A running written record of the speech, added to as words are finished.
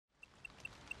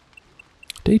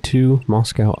Day 2,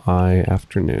 Moscow Eye,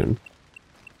 afternoon.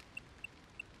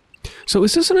 So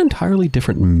is this an entirely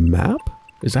different map?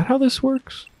 Is that how this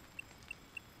works?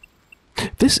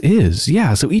 This is,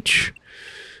 yeah, so each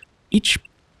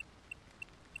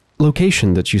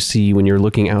location that you see when you're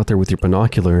looking out there with your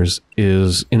binoculars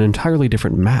is an entirely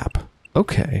different map.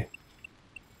 Okay.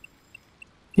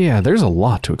 Yeah, there's a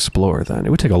lot to explore then. It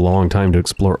would take a long time to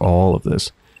explore all of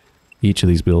this. Each of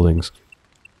these buildings.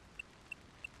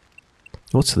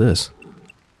 What's this?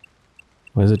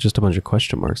 Why is it just a bunch of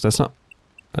question marks? That's not...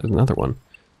 another one.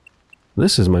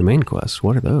 This is my main quest.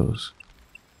 What are those?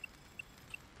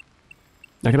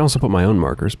 I can also put my own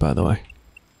markers, by the way.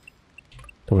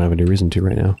 Don't have any reason to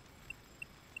right now.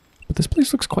 But this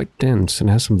place looks quite dense and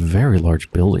has some very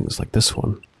large buildings, like this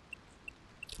one.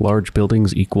 Large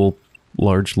buildings equal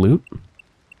large loot?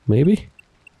 Maybe?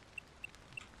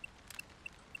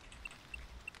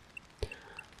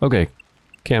 Okay,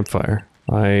 campfire.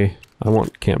 I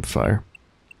want campfire.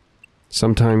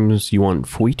 Sometimes you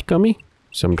want wheat gummy,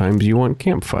 sometimes you want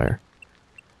campfire.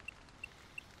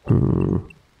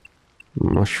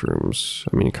 Mushrooms.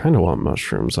 I mean, I kind of want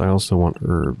mushrooms. I also want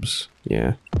herbs.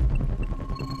 Yeah.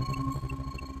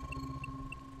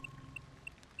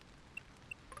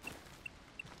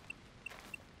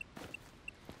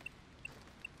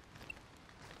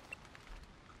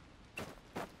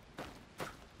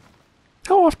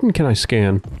 How often can I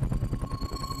scan?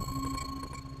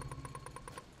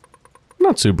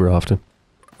 Not super often.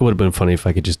 It would have been funny if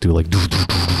I could just do like...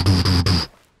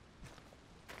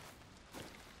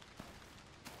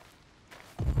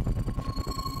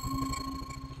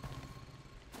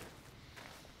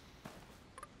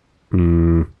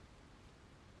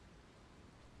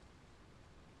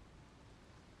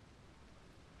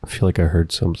 I feel like I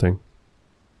heard something.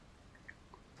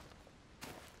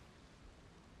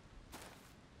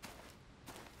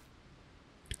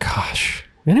 Gosh.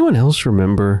 Anyone else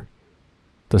remember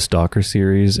the Stalker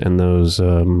series and those,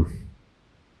 I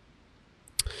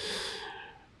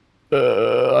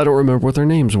don't remember what their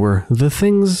names were. The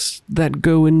things that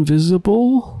go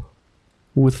invisible?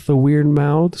 With the weird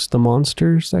mouths? The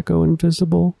monsters that go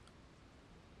invisible?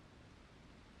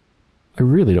 I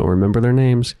really don't remember their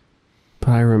names. But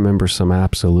I remember some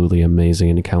absolutely amazing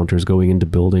encounters going into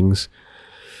buildings.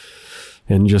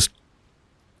 And just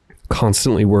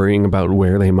constantly worrying about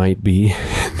where they might be.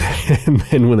 And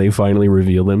then when they finally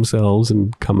reveal themselves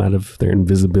and come out of their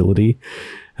invisibility,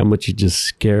 how much it just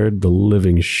scared the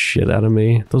living shit out of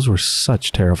me. Those were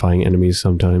such terrifying enemies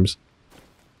sometimes.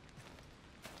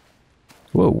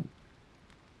 Whoa.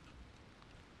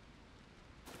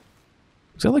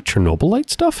 Is that like Chernobylite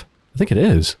stuff? I think it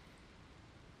is.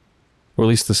 Or at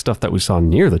least the stuff that we saw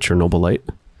near the Chernobylite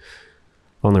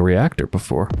on the reactor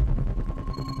before.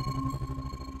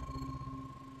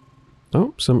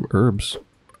 Oh, some herbs.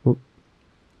 Oh.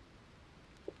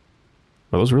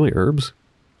 Are those really herbs?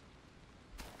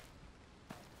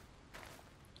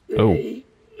 Oh.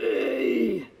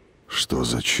 Что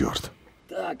за черт?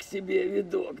 Так себе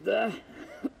видок, да?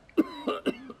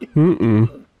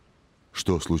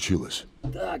 Что случилось?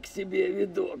 Так себе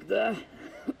видок, да?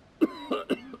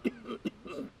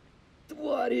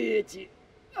 Твари эти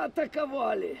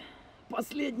атаковали.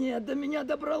 Последняя до меня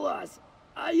добралась,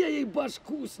 а я ей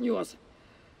башку снес.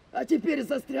 А теперь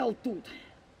застрял тут.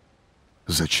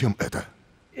 Зачем это?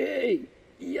 Эй,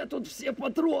 я тут все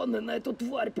патроны на эту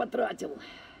тварь потратил.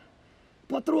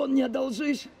 Патрон не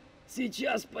одолжишь?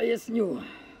 Сейчас поясню.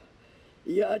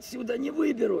 Я отсюда не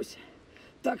выберусь.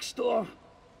 Так что...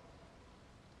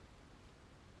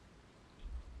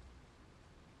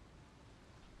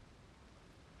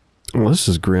 Well, this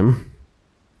is grim.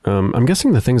 I'm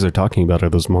guessing the things they're talking about are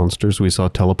those monsters we saw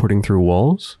teleporting through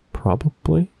walls?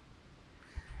 Probably.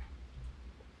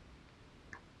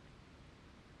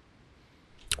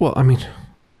 Well, I mean,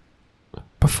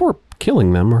 before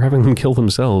killing them or having them kill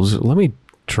themselves, let me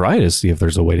try to see if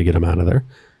there's a way to get them out of there.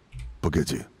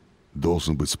 Погоди.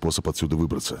 Должен быть способ отсюда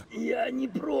выбраться. Я не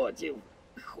против.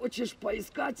 Хочешь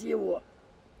поискать его?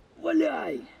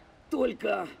 Валяй.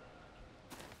 Только...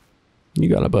 You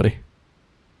got it, buddy.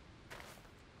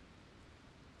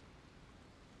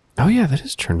 Oh yeah, that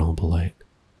is Chernobylite.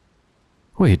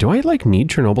 Wait, do I like need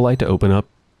Chernobylite to open up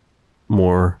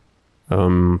more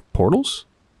portals?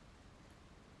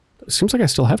 It seems like I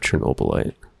still have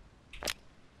Chernobylite.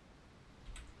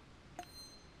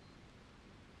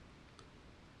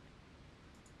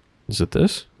 Is it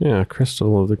this? Yeah,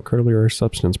 crystal of the incredibly rare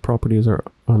substance. Properties are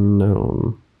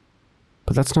unknown.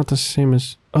 But that's not the same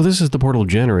as... Oh, this is the portal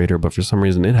generator, but for some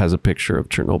reason it has a picture of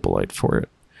Chernobylite for it,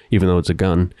 even though it's a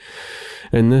gun.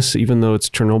 And this, even though it's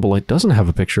Chernobylite, doesn't have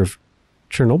a picture of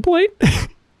Chernobylite?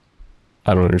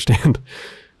 I don't understand.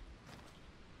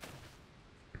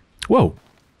 Whoa.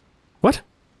 What?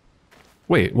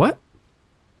 Wait, what?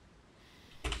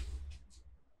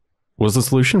 Was the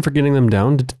solution for getting them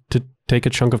down to take a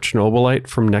chunk of Chernobylite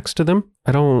from next to them?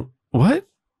 I don't... What?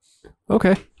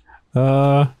 Okay.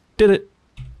 Did it.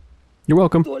 You're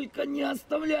welcome. Только не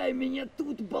оставляй меня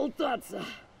тут болтаться.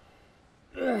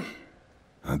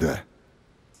 Да.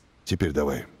 Теперь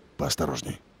давай,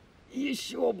 поосторожней.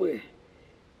 Еще бы.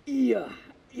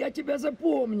 Я тебя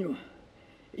запомню.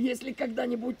 Если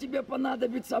когда-нибудь тебе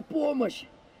понадобится помощь,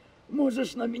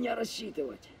 можешь на меня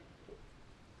рассчитывать.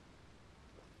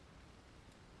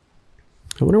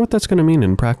 I wonder what that's going to mean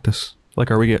in practice.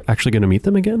 Like, are we actually going to meet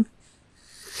them again?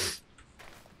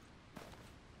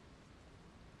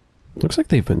 Looks like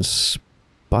they've been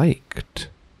spiked.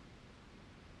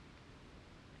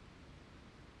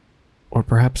 Or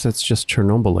perhaps that's just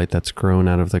Chernobylite that's grown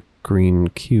out of the green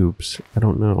cubes. I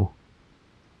don't know.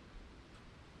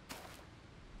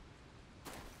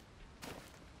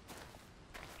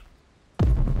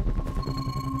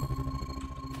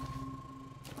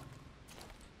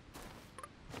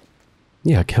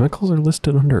 Yeah, chemicals are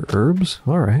listed under herbs?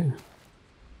 Alright.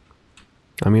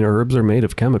 I mean, herbs are made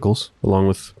of chemicals, along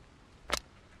with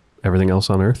everything else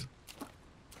on Earth.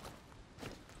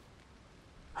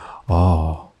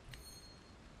 Oh.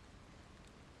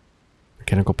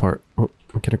 Mechanical part. Oh,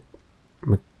 mechanical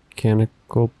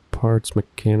parts,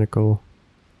 mechanical...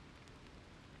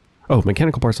 Oh,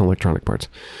 mechanical parts and electronic parts.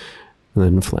 And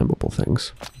then flammable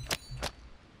things.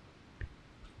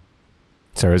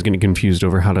 Sorry, I was getting confused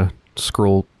over how to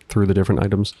scroll through the different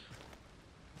items.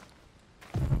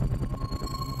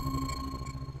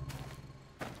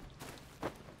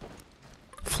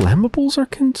 Flammables are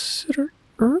considered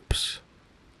herbs?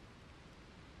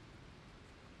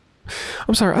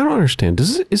 I'm sorry, I don't understand.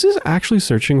 Is this actually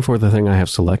searching for the thing I have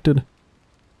selected?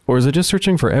 Or is it just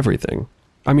searching for everything?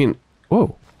 I mean,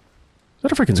 whoa. Is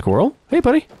that a freaking squirrel? Hey,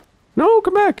 buddy. No,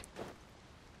 come back.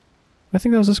 I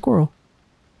think that was a squirrel.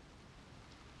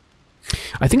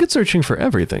 I think it's searching for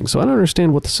everything, so I don't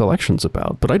understand what the selection's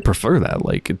about, but I'd prefer that.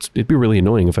 Like, it'd be really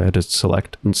annoying if I had to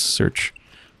select and search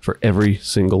for every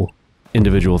single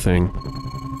individual thing.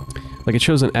 Like, it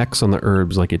shows an X on the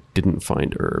herbs like it didn't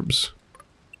find herbs.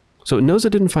 So it knows it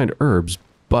didn't find herbs,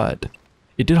 but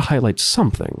it did highlight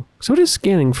something. So it is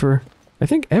scanning for, I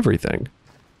think, everything.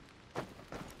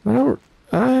 I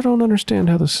don't understand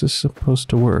how this is supposed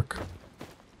to work.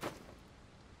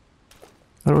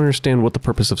 I don't understand what the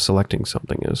purpose of selecting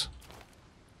something is.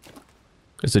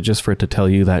 Is it just for it to tell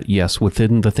you that, yes,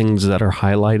 within the things that are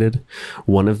highlighted,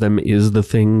 one of them is the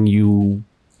thing you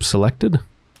selected?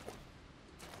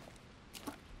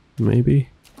 Maybe?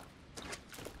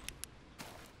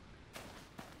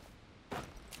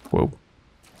 Whoa.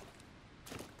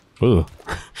 Ugh.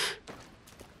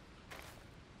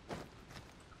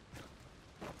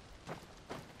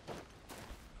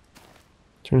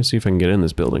 Trying to see if I can get in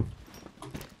this building.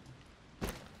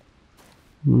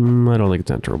 I don't think it's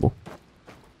that terrible.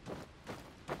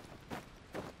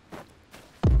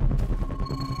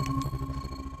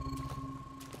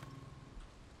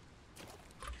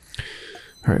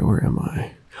 Alright, where am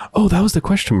I? Oh, that was the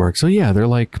question mark. So yeah, they're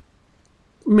like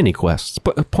mini quests,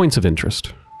 but points of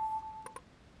interest.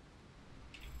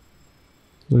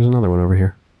 There's another one over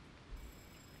here.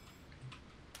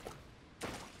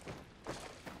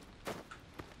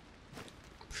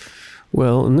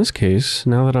 Well, in this case,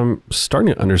 now that I'm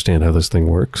starting to understand how this thing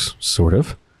works, sort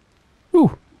of.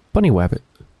 Ooh, bunny wabbit.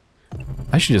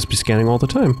 I should just be scanning all the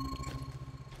time.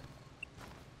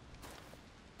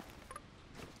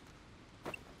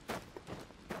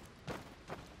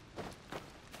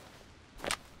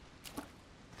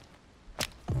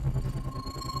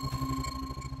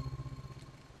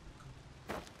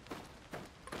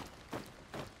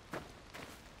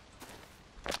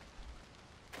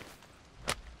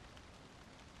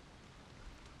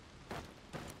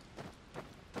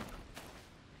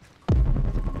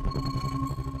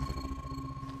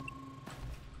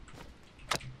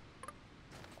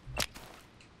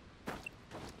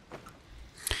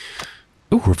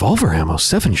 Ooh, revolver ammo,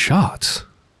 7 shots.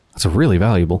 That's really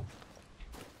valuable.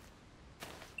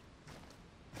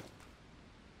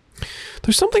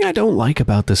 There's something I don't like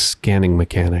about this scanning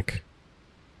mechanic.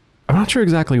 I'm not sure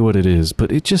exactly what it is, but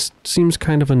it just seems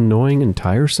kind of annoying and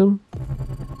tiresome.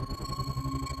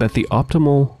 That the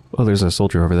optimal... Oh, there's a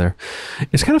soldier over there.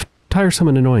 It's kind of tiresome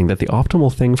and annoying that the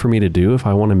optimal thing for me to do if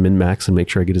I want to min-max and make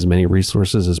sure I get as many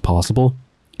resources as possible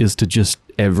is to just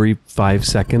every 5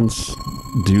 seconds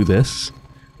do this.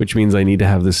 which means I need to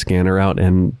have the scanner out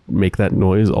and make that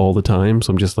noise all the time. So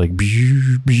I'm just like,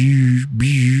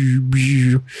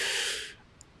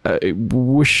 I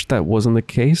wish that wasn't the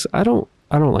case. I don't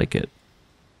like it.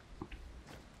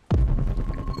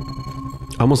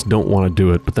 I almost don't want to do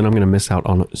it, but then I'm going to miss out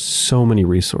on so many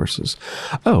resources.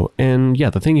 Oh, and yeah,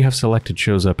 the thing you have selected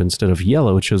shows up instead of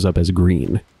yellow, it shows up as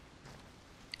green.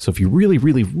 So if you really,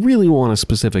 really, really want a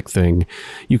specific thing,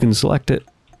 you can select it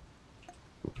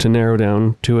to narrow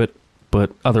down to it,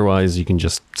 but otherwise you can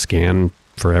just scan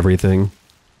for everything.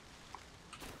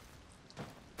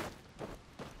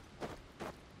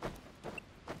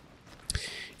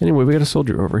 Anyway, we got a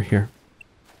soldier over here.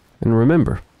 And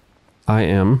remember, I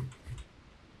am...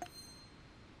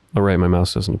 Oh, right, my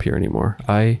mouse doesn't appear anymore.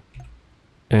 I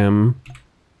am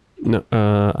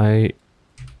the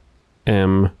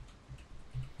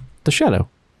Shadow.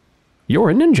 You're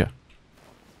a ninja.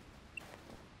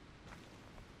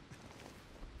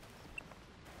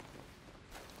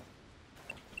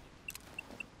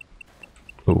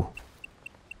 Oh.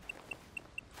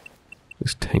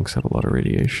 These tanks have a lot of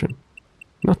radiation.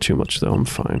 Not too much, though. I'm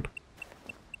fine.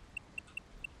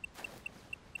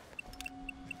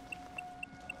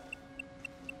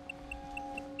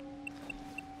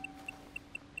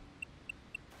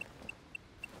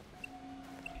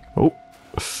 Oh.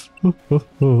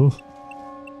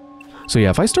 So yeah,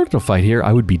 if I started a fight here,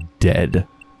 I would be dead.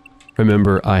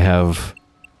 Remember, I have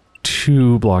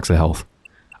 2 blocks of health.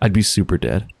 I'd be super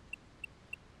dead.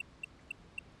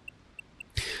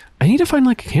 I need to find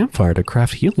like a campfire to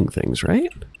craft healing things,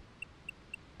 right?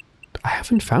 I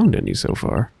haven't found any so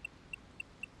far.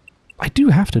 I do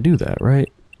have to do that,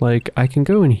 right? Like, I can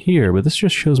go in here, but this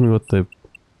just shows me what the...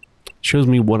 shows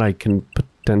me what I can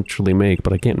potentially make,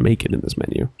 but I can't make it in this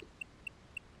menu.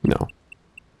 No.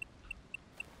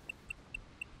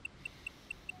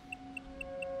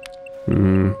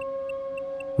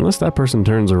 Unless that person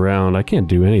turns around, I can't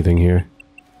do anything here.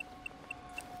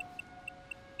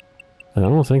 I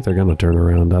don't think they're gonna turn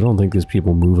around. I don't think these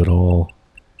people move at all.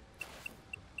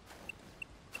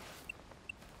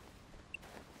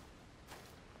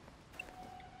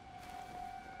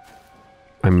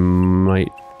 I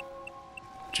might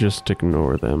just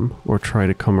ignore them or try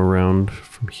to come around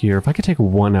from here. If I could take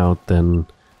one out, then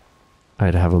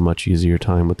I'd have a much easier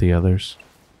time with the others.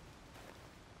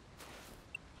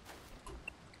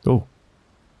 Oh.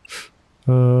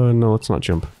 No, let's not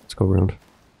jump. Let's go around.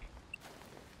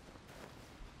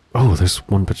 Oh, there's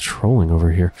one patrolling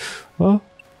over here. Oh.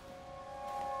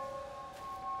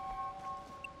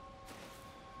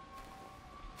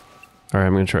 Alright,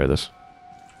 I'm gonna try this.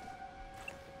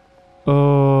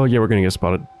 Oh, yeah, we're gonna get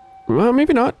spotted. Well,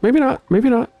 maybe not, maybe not, maybe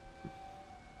not.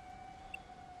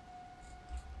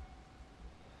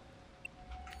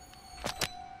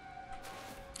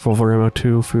 Revolver ammo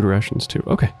 2, food rations 2.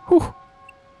 Okay, whew.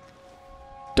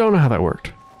 Don't know how that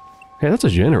worked. Hey, that's a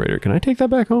generator. Can I take that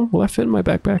back home? Will that fit in my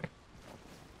backpack?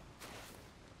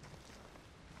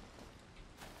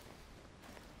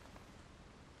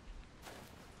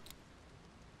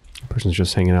 Person's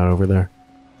just hanging out over there.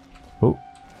 Oh.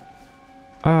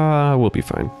 We'll be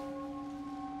fine.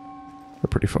 We're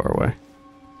pretty far away.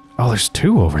 Oh, there's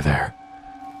 2 over there.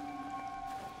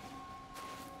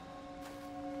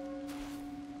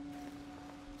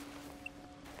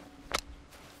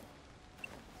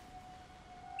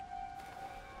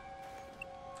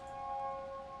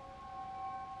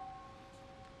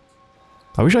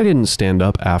 I wish I didn't stand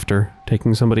up after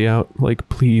taking somebody out. Like,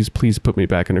 please, please put me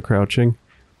back into crouching.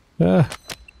 Hey,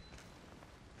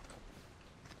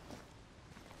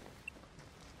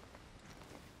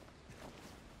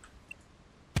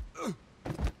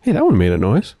 that one made a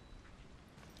noise.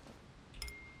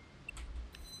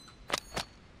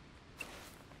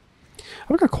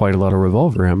 I've got quite a lot of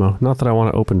revolver ammo. Not that I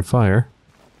want to open fire.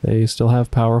 They still have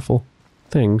powerful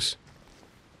things.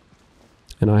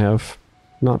 And I have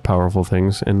not powerful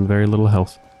things and very little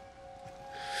health.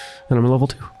 And I'm a level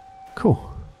 2. Cool.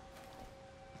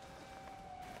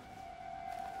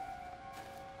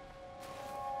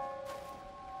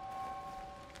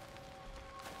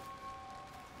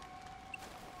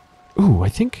 Ooh, I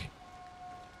think...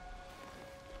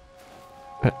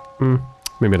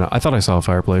 maybe not. I thought I saw a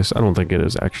fireplace. I don't think it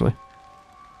is, actually.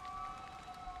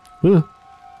 Ugh.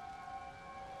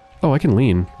 Oh, I can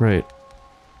lean. Right.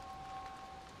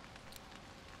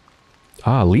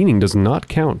 Ah, leaning does not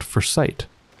count for sight.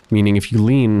 Meaning if you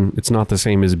lean, it's not the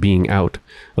same as being out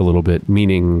a little bit,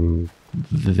 meaning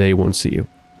they won't see you.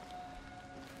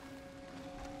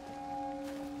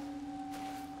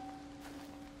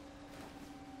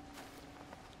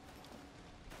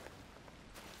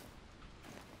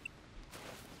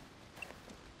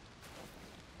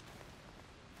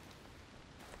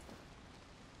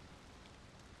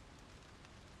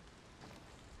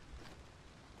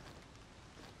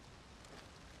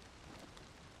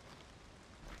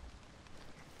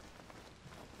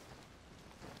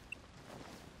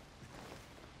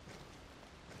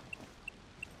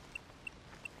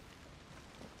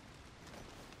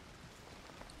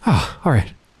 Ah,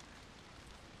 alright.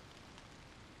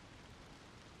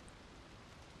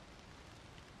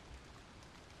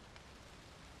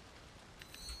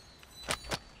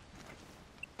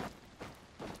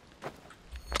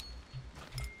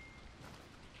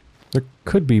 There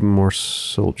could be more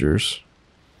soldiers.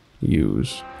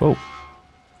 Use. Oh.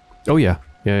 Oh yeah.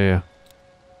 Yeah.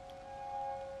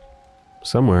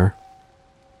 Somewhere.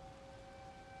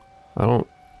 I don't...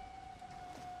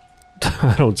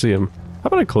 I don't see him. How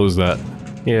about I close that?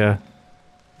 Yeah.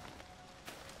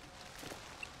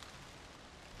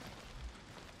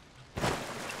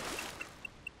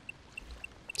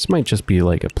 This might just be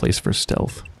like a place for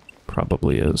stealth.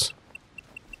 Probably is.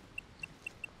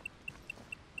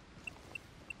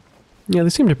 Yeah, they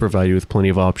seem to provide you with plenty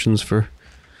of options for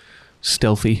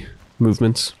stealthy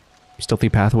movements, stealthy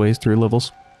pathways through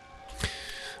levels.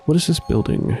 What is this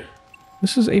building?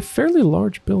 This is a fairly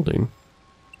large building.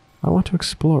 I want to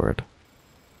explore it.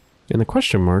 And the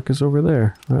question mark is over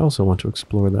there. I also want to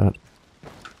explore that.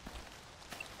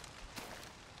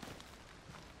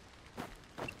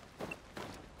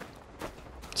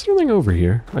 Is there anything over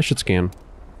here? I should scan.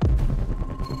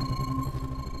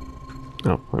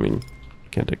 Oh, I mean,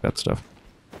 can't take that stuff.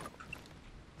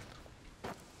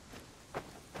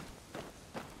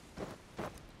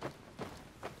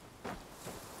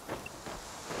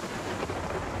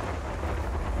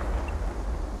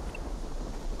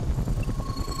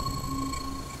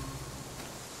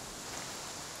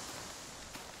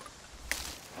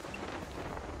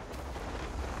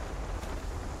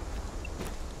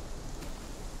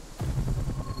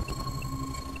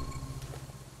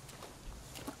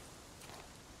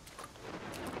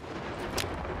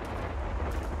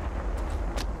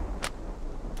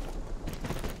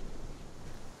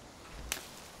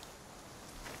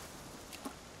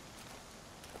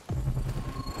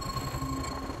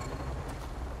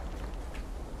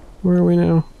 Where are we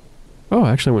now? Oh,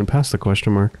 I actually went past the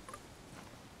question mark.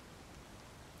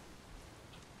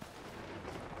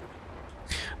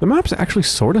 The map's actually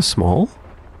sort of small,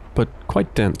 but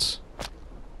quite dense.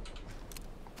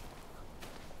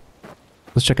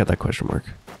 Let's check out that question mark.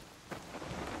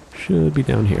 Should be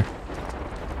down here.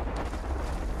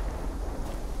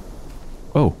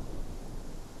 Oh.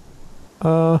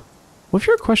 Well, if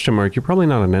you're a question mark, you're probably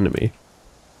not an enemy.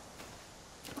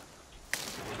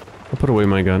 I'll put away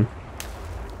my gun.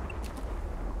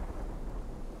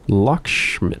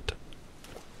 Lockschmidt.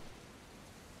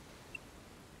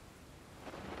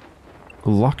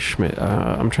 Lockschmidt.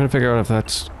 I'm trying to figure out if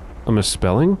that's a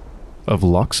misspelling of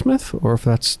locksmith, or if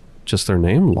that's just their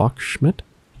name, Lockschmidt.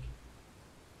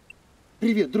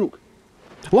 Привет, друг.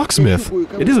 Locksmith.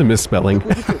 It is a misspelling.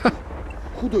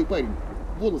 Худой парень,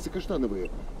 волосы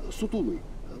каштановые, сутулый.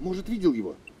 Может, видел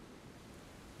его?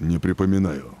 Не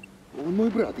припоминаю. Он мой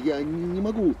брат, я не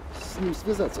могу с ним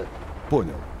связаться.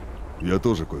 Понял. Я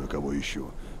тоже кое-кого ищу.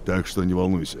 Так что не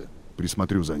волнуйся.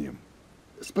 Присмотрю за ним.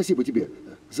 Спасибо тебе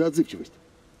за отзывчивость.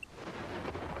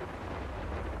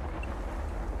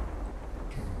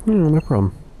 No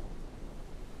problem.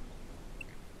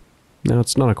 Now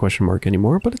it's not a question mark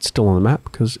anymore, but it's still on the map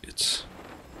because it's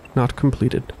not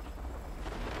completed.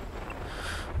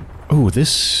 Oh,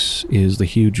 this is the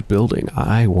huge building.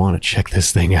 I want to check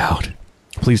this thing out.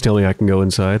 Please tell me I can go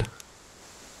inside.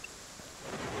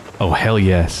 Oh, hell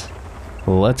yes.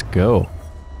 Let's go.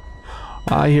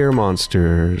 I hear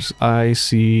monsters. I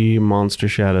see monster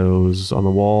shadows on the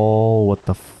wall. What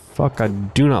the fuck? I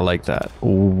do not like that.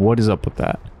 What is up with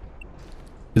that?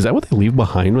 Is that what they leave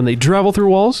behind when they travel through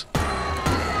walls?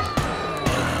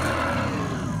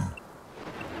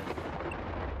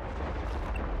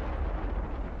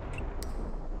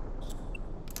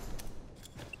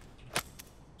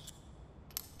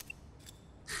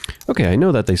 Okay, I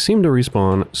know that they seem to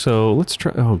respawn, so let's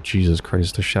try— oh, Jesus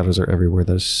Christ, the shadows are everywhere.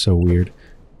 That is so weird.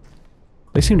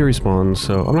 They seem to respawn,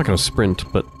 so I'm not going to sprint,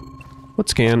 but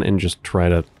let's scan and just try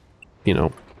to, you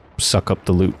know, suck up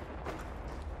the loot.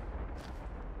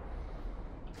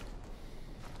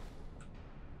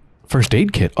 First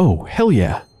aid kit. Oh, hell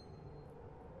yeah.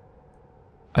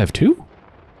 I have 2?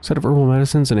 Set of herbal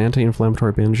medicines and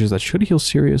anti-inflammatory bandages that should heal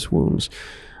serious wounds.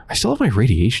 I still have my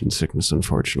radiation sickness,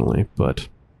 unfortunately, but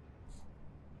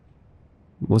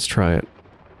let's try it.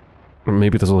 Or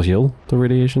maybe this will heal the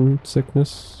radiation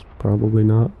sickness? Probably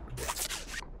not.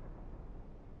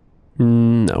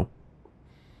 No.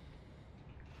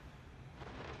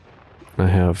 I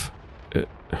have—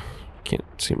 can't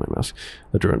see my mouse.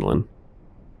 Adrenaline.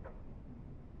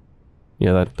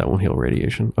 Yeah, that won't heal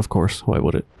radiation. Of course, why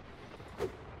would it?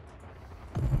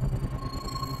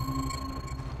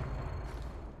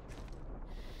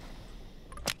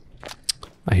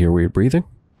 I hear weird breathing.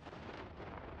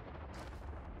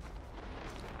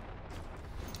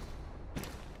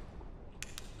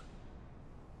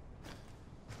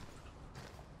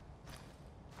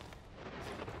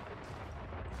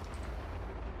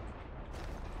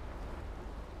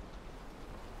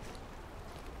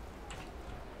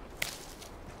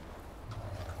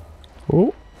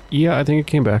 Yeah, I think it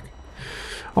came back.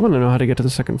 I want to know how to get to the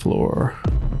second floor.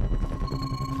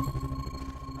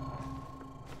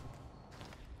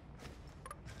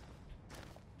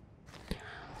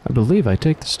 I believe I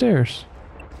take the stairs.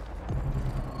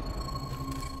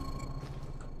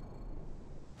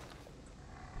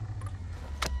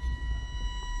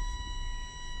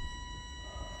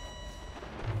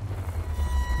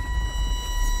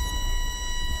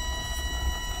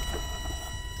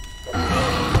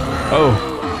 Oh.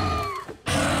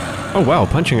 Oh wow,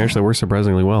 punching actually works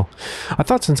surprisingly well. I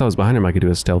thought since I was behind him I could do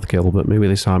a stealth kill, but maybe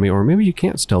they saw me, or maybe you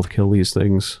can't stealth kill these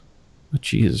things. But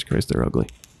Jesus Christ, they're ugly.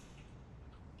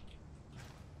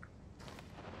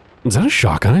 Is that a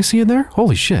shotgun I see in there?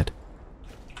 Holy shit.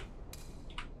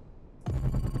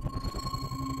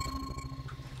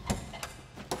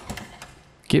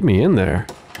 Get me in there.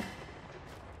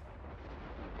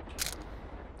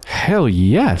 Hell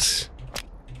yes.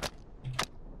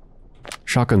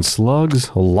 Shotgun slugs.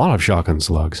 A lot of shotgun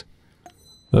slugs.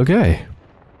 Okay.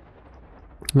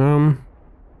 God.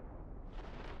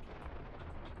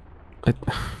 I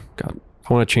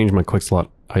want to change my quick slot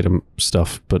item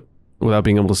stuff, but without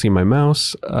being able to see my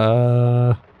mouse,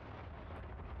 I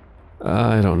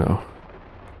don't know.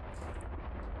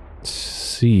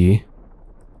 C.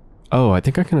 Oh, I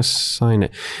think I can assign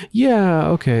it. Yeah,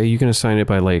 okay, you can assign it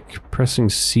by, like, pressing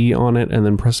C on it and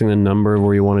then pressing the number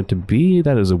where you want it to be.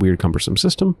 That is a weird, cumbersome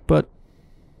system, but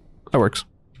that works.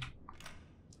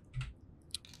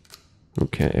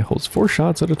 Okay, holds 4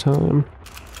 shots at a time.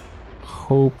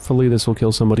 Hopefully this will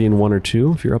kill somebody in 1 or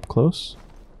 2 if you're up close.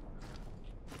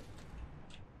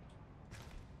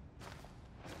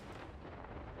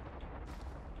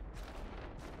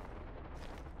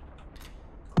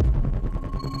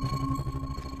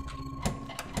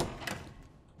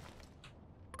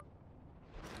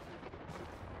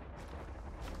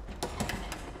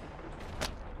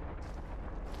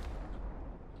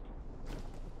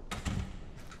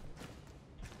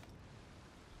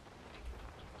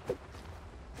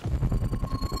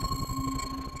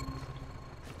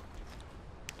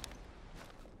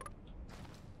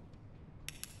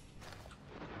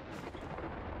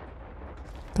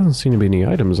 Doesn't seem to be any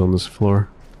items on this floor.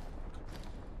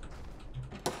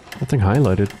 Nothing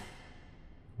highlighted.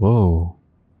 Whoa.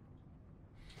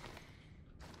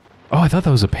 Oh, I thought that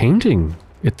was a painting.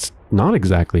 It's not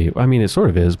exactly. I mean, it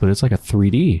sort of is, but it's like a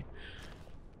 3D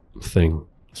thing.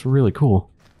 It's really cool.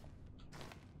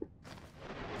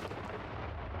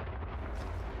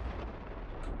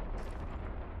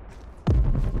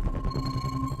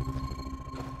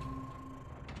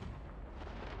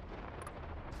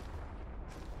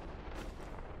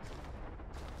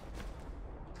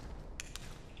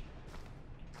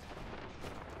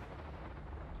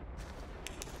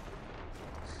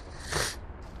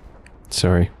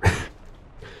 Sorry.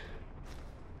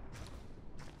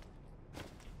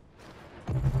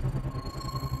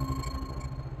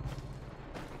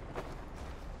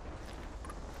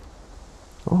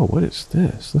 Oh, what is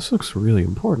this? This looks really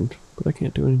important, but I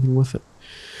can't do anything with it.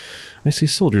 I see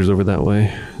soldiers over that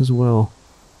way as well.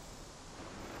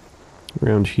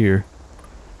 Around here.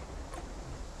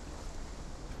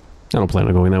 I don't plan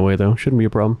on going that way though. Shouldn't be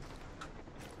a problem.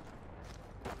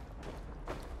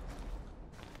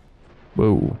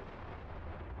 Whoa.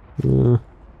 We're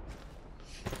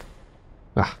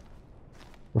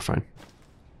fine.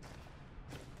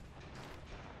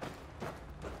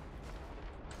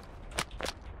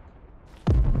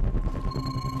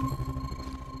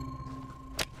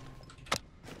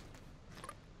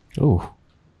 Oh.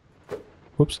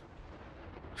 Whoops.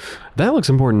 That looks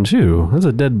important too. That's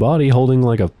a dead body holding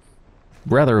like a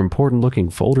rather important looking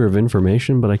folder of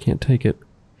information, but I can't take it.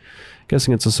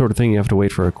 Guessing it's the sort of thing you have to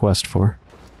wait for a quest for.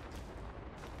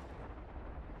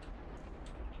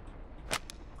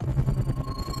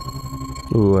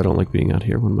 Ooh, I don't like being out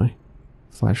here when my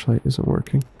flashlight isn't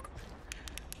working.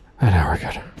 And now we're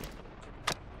good.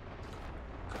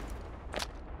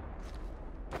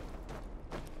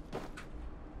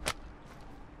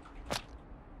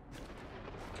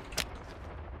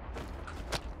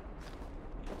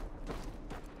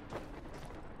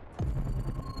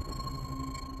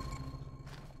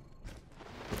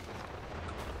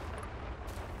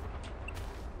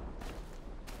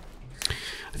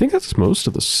 I think that's most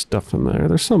of the stuff in there.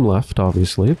 There's some left,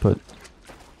 obviously, but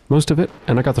most of it.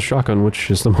 And I got the shotgun, which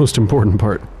is the most important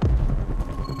part.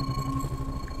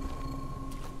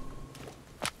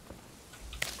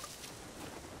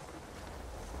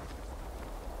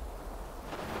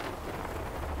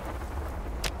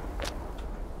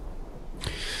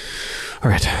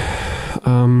 Alright.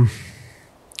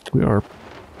 We are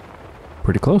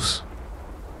pretty close.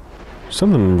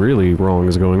 Something really wrong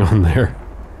is going on there.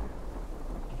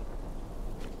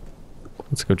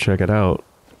 Let's go check it out.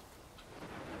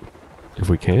 If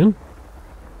we can.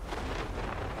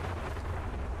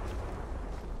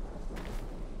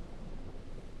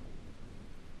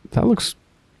 That looks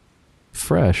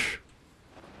fresh.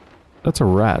 That's a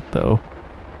rat, though.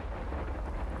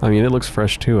 I mean, it looks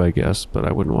fresh too, I guess, but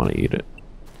I wouldn't want to eat it.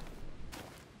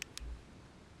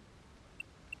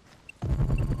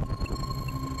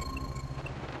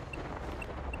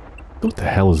 What the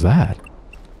hell is that?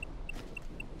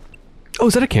 Oh,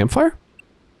 is that a campfire?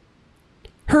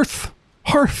 Hearth!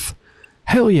 Hearth!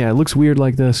 Hell yeah, it looks weird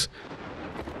like this.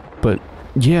 But,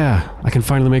 yeah, I can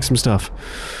finally make some stuff.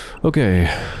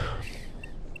 Okay.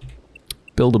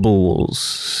 Buildables.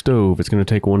 Stove. It's going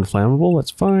to take 1 flammable.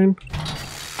 That's fine.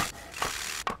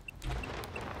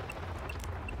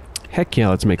 Heck yeah,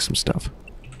 let's make some stuff.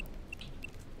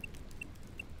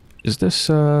 Is this,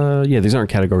 yeah, these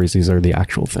aren't categories, these are the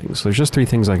actual things. So there's just 3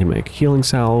 things I can make. Healing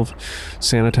salve,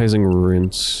 sanitizing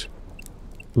rinse.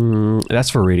 That's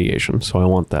for radiation, so I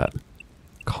want that.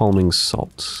 Calming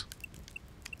salts.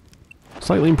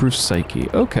 Slightly improves psyche.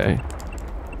 Okay.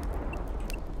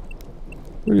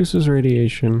 Reduces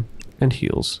radiation and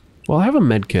heals. Well, I have a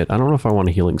med kit. I don't know if I want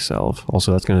a healing salve.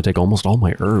 Also, that's going to take almost all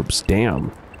my herbs.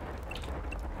 Damn.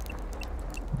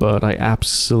 But I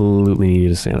absolutely need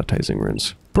a sanitizing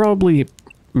rinse. Probably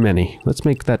many. Let's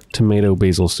make that tomato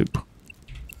basil soup.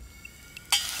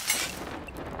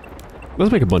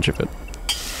 Let's make a bunch of it.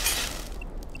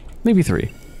 Maybe 3.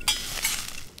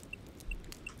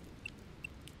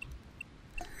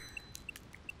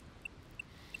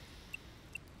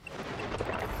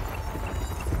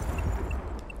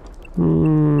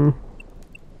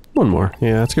 One more.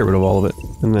 Yeah, let's get rid of all of it.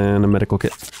 And then a medical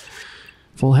kit.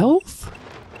 Full health?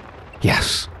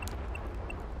 Yes.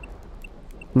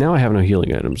 Now I have no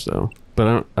healing items, though.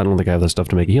 But I don't think I have the stuff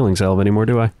to make a healing salve anymore,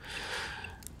 do I?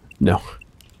 No.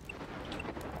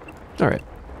 Alright.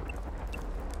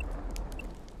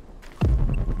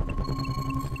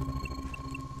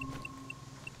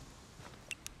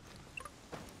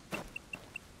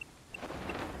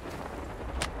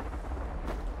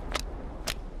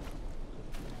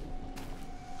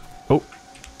 Oh.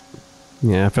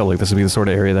 Yeah, I felt like this would be the sort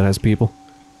of area that has people.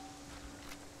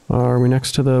 Are we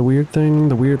next to the weird thing?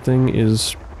 The weird thing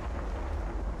is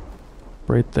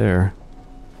right there.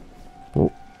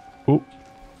 Oh. Oh.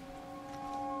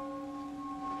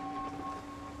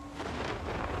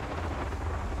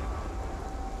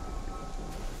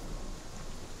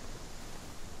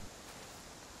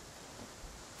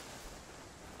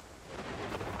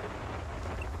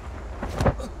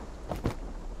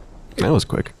 That was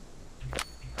quick.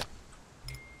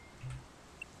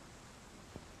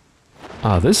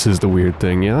 Ah, this is the weird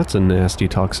thing. Yeah, that's a nasty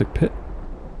toxic pit.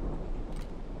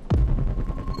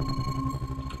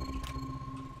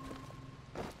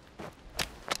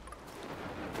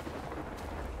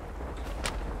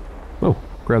 Oh,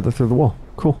 grab that through the wall.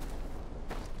 Cool.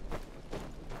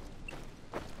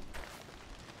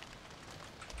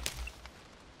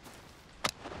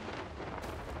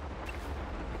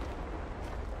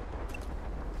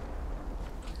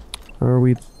 Are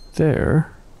we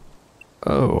there?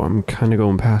 Oh, I'm kind of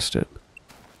going past it.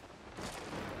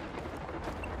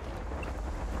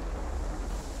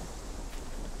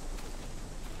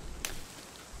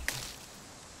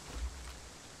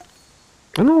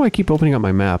 I don't know why I keep opening up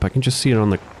my map. I can just see it on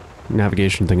the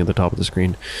navigation thing at the top of the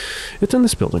screen. It's in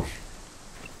this building.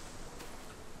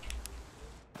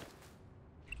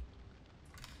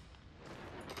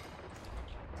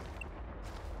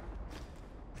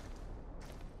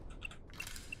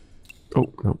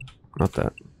 Oh, no. Not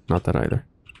that. Not that either.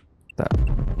 That.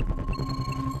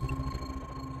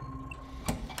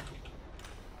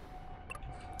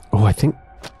 Oh, I think...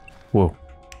 Whoa.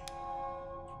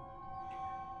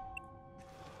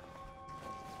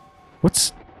 What's...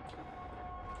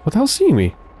 What the hell's seeing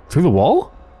me? Through the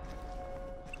wall?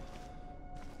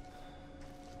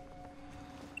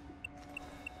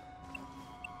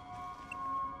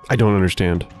 I don't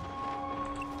understand.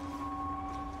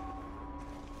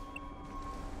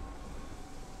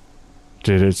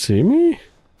 Did it see me?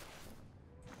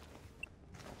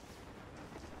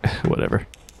 Whatever.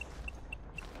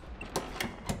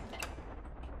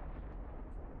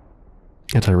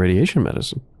 Anti-radiation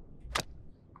medicine.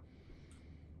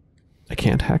 I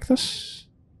can't hack this?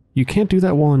 You can't do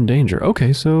that while in danger.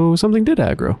 Okay, so something did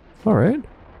aggro. Alright.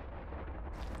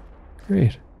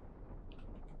 Great.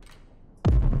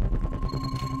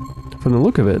 From the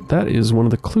look of it, that is one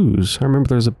of the clues. I remember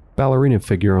there's a ballerina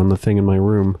figure on the thing in my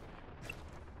room.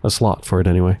 A slot for it,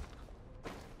 anyway.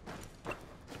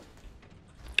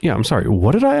 Yeah, I'm sorry.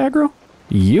 What did I aggro?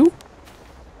 You?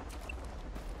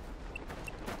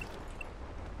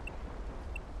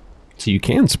 So you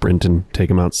can sprint and take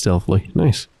him out stealthily.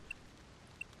 Nice.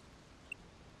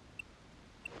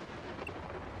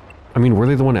 I mean, were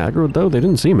they the one aggroed, though? They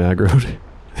didn't seem aggroed.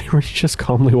 They were just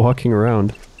calmly walking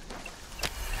around.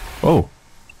 Oh.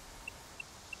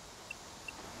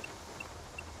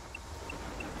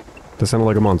 That sounded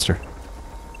like a monster.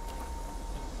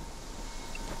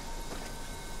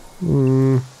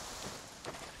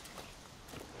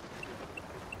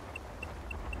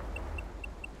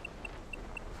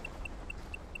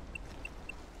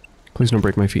 Please don't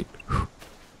break my feet.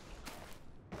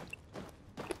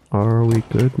 Are we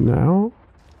good now?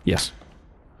 Yes.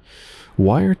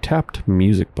 Wiretapped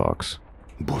music box.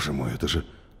 Боже мой, это же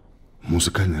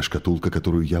музыкальная шкатулка,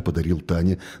 которую я подарил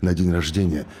Тане на день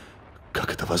рождения.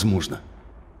 Как это возможно?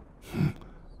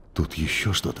 Тут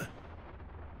еще что-то.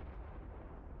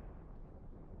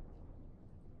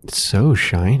 It's so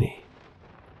shiny.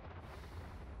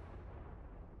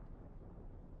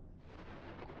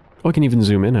 Oh, I can even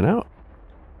zoom in and out.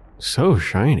 So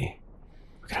shiny.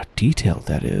 Look at how detailed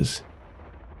that is.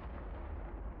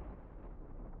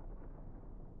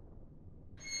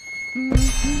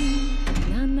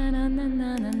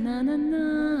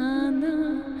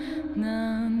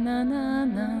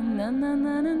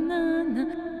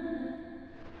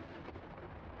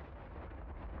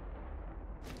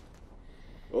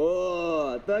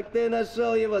 О, так ты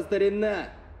нашел его, старина.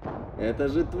 Это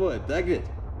же твой, так ведь?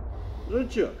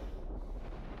 Жучок.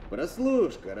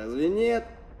 Прослушка, разве нет?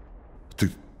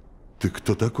 Ты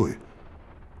кто такой?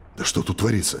 Да что тут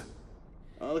творится?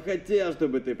 Он хотел,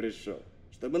 чтобы ты пришел.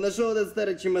 Чтобы нашел этот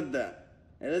старый чемодан.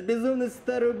 Этот безумный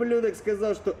старый ублюдок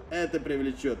сказал, что это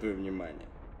привлечет твое внимание.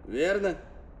 Верно?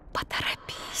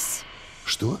 Поторопись.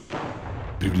 Что?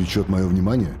 Привлечет мое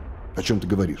внимание? О чем ты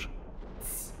говоришь?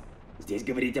 Здесь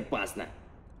говорить опасно.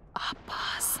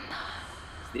 Опасно.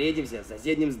 Встретимся в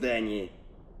соседнем здании.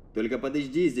 Только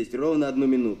подожди здесь ровно 1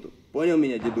 минуту. Понял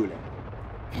меня, дедуля?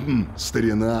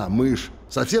 Старина, мышь.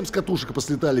 Совсем с катушек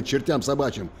послетали к чертям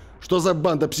собачьим. Что за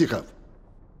банда психов?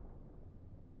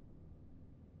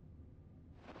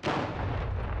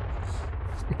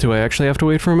 Do I actually have to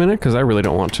wait for a minute? Because I really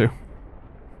don't want to.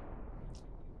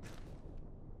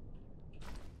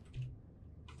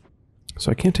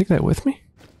 So I can't take that with me?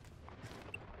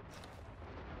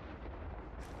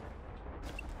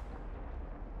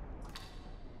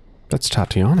 That's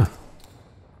Tatiana.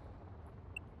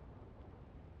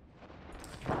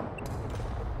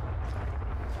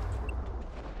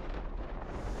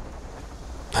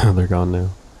 Oh, they're gone now.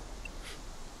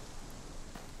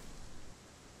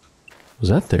 Was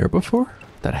that there before?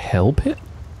 That hell pit?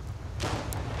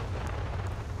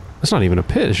 That's not even a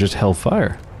pit, it's just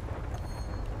hellfire.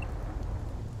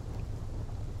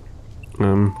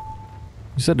 You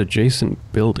said adjacent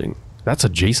building. That's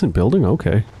adjacent building?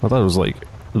 Okay. I thought it was like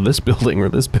this building or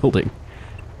this building.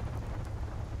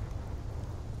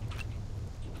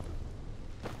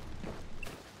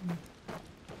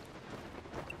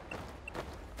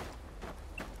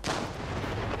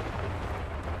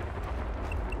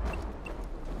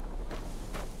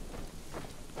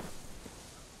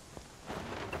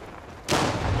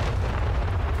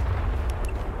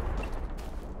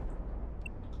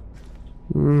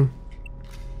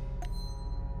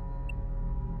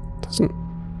 Doesn't...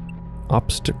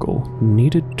 Obstacle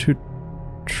needed to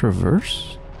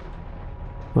traverse?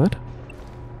 What?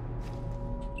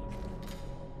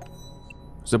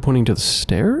 Is it pointing to the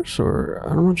stairs, or...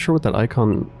 I'm not sure what that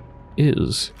icon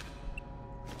is.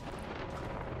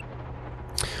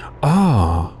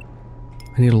 Ah!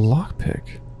 I need a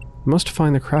lockpick. Must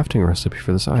find the crafting recipe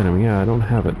for this item. Yeah, I don't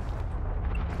have it.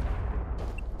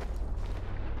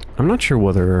 I'm not sure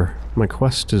whether my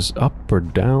quest is up or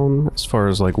down as far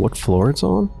as like what floor it's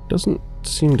on. Doesn't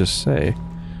seem to say.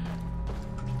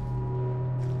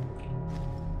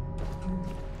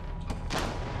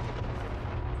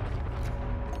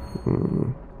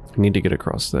 I need to get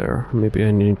across there. Maybe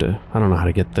I need to... I don't know how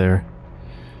to get there.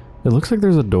 It looks like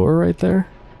there's a door right there.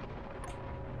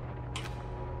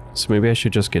 So maybe I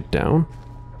should just get down?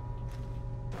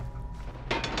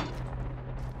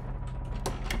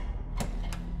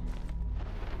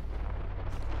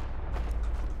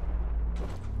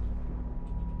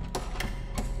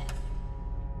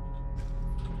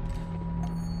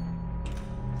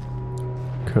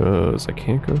 Because I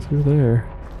can't go through there.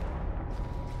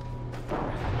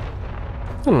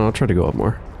 I don't know, I'll try to go up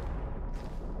more.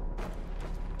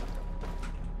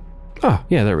 Ah,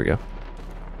 yeah, there we go.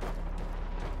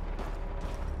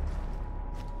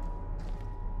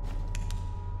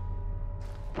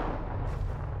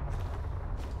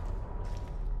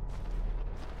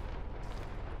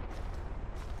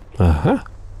 Ага.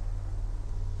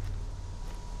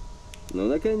 Ну,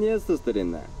 наконец-то,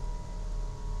 старина.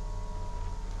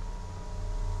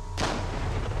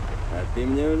 А ты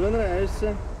мне уже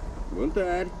нравишься.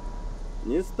 Бунтарь.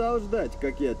 Не стал ждать,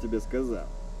 как я тебе сказал.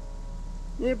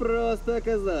 Не просто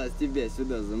оказалось тебя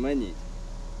сюда заманить.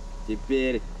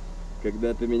 Теперь,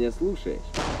 когда ты меня слушаешь,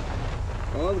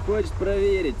 он хочет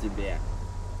проверить тебя.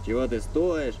 Чего ты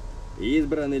стоишь,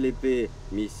 избранный ли ты,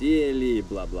 мессия ли, и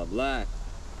бла-бла-бла.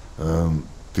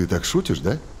 Ты так шутишь,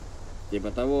 да? Типа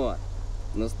того.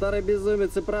 Но старый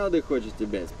безумец и правда хочет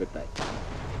тебя испытать.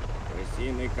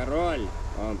 Крысиный король,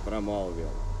 он промолвил.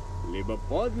 Либо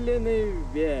подлинный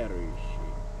верующий.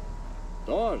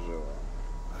 Тоже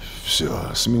он.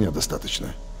 Все, с меня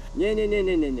достаточно.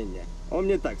 Не-не-не-не-не-не-не. Он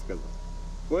мне так сказал.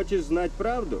 Хочешь знать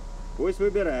правду? Пусть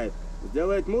выбирает.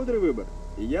 Сделает мудрый выбор,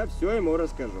 и я все ему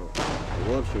расскажу.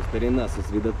 В общем, старина,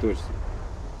 сосредоточься.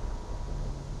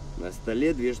 На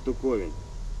столе 2 штуковины.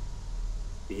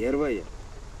 Первая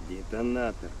 —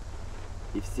 детонатор.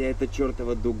 И вся эта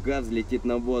чертова дуга взлетит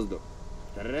на воздух.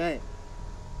 Вторая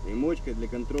 — примочка для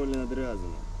контроля над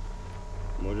разумом.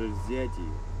 Можешь взять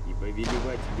ее и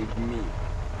повелевать людьми,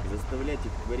 заставлять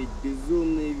их творить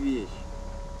безумные вещи.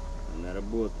 Она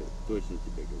работает, точно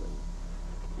тебе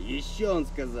говорю. Еще он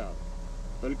сказал,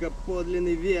 только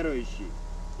подлинный верующий,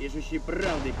 ищущий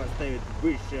правды, поставит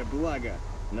высшее благо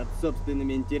над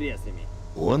собственными интересами.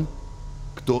 Он?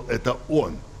 Кто это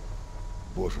он?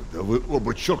 Боже, да вы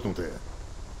оба чокнутые.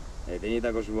 Это не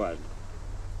так уж важно.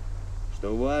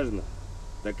 Что важно,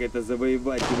 так это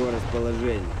завоевать его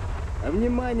расположение. А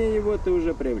внимание его ты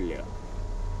уже привлек.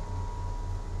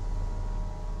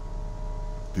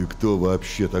 Ты кто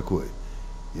вообще такой?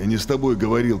 Я не с тобой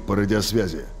говорил по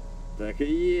радиосвязи. Так и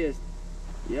есть.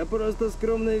 Я просто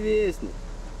скромный вестник.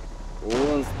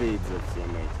 Он стоит за всем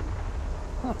этим.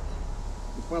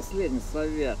 И последний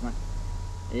совет.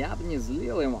 Я бы не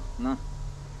злил его, но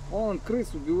он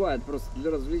крыс убивает просто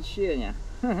для развлечения.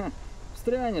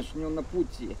 Встрянешь у него на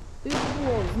пути, и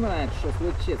Бог знает, что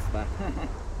случится-то.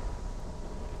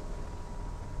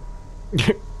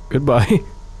 Goodbye.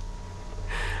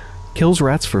 Kills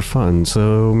rats for fun,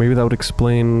 so maybe that would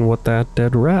explain what that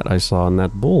dead rat I saw in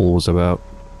that bowl was about.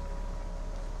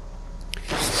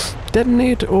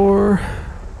 Detonate or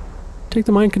take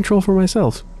the mind control for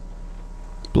myself.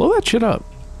 Blow that shit up.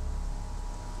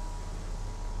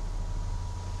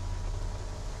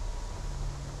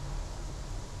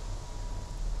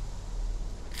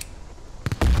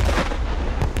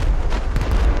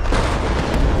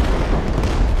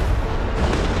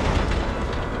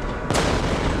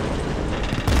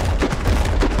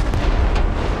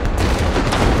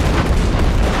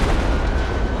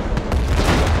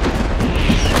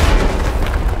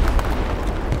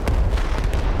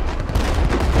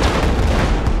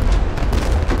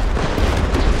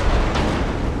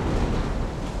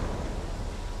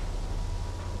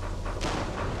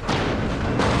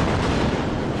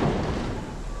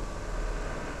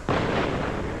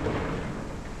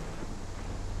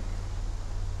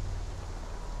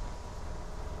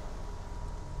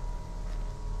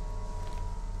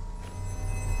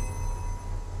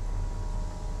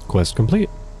 Quest complete.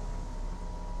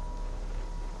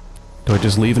 Do I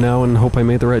just leave now and hope I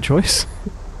made the right choice?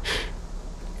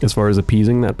 As far as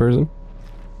appeasing that person?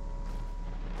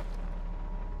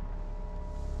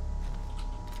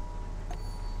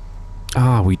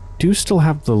 Ah, we do still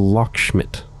have the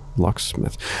locksmith.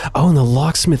 Locksmith. Oh, and the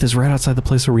locksmith is right outside the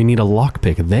place where we need a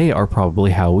lockpick. They are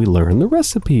probably how we learn the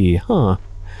recipe, huh?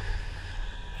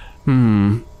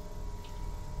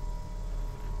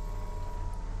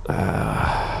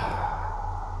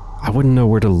 I wouldn't know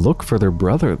where to look for their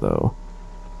brother, though.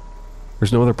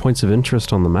 There's no other points of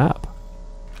interest on the map.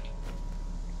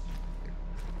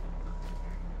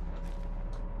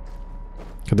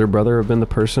 Could their brother have been the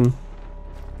person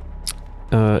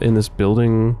in this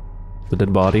building, the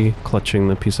dead body, clutching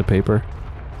the piece of paper?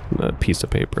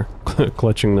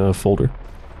 Clutching the folder?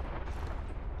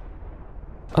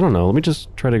 I don't know, let me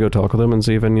just try to go talk with them and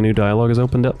see if any new dialogue has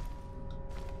opened up.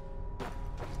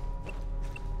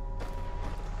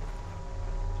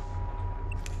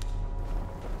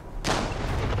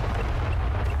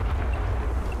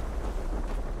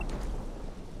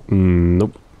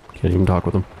 Nope. Can't even talk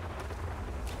with him.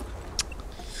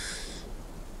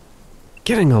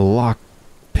 Getting a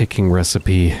lock-picking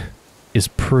recipe is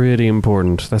pretty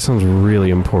important. That sounds really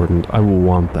important. I will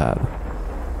want that.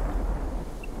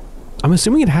 I'm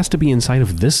assuming it has to be inside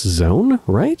of this zone,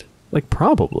 right? Like,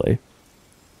 probably.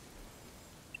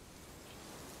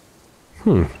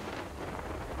 I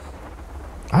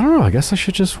don't know, I guess I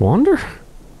should just wander?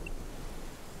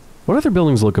 What other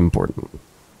buildings look important?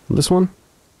 This one?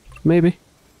 Maybe.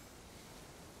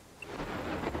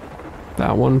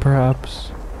 That one,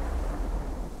 perhaps.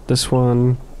 This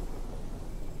one.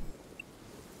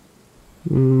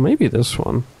 Maybe this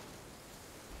one.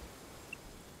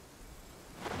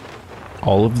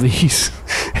 All of these.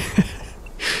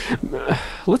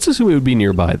 Let's assume it would be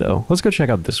nearby, though. Let's go check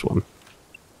out this one.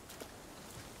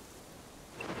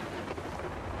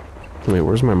 Wait,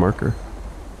 where's my marker?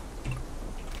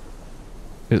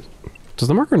 Does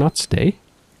the marker not stay?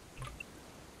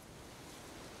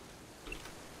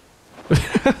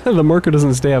 The marker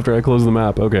doesn't stay after I close the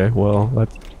map. Okay, well,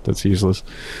 that's useless.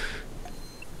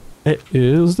 It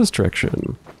is this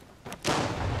direction.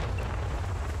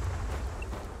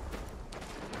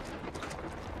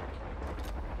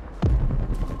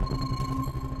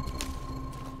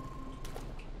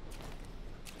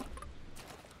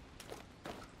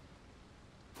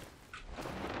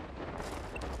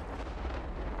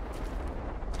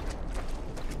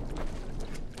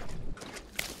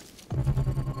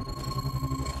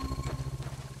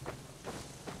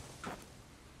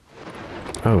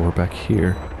 Oh, we're back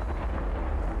here.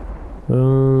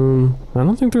 I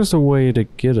don't think there's a way to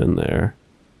get in there.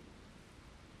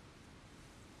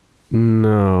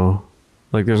 No.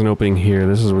 Like, there's an opening here.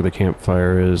 This is where the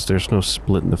campfire is. There's no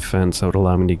split in the fence that would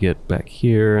allow me to get back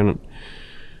here, and...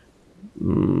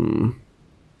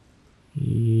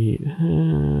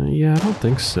 yeah, I don't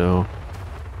think so.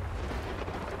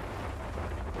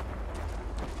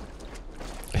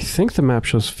 I think the map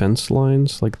shows fence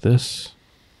lines like this.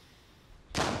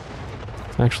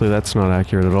 Actually, that's not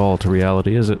accurate at all to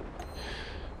reality, is it?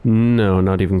 No,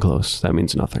 not even close. That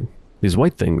means nothing. These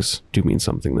white things do mean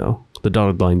something, though. The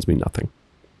dotted lines mean nothing.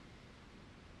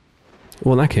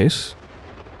 Well, in that case...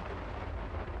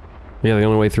 yeah, the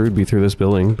only way through would be through this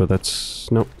building, but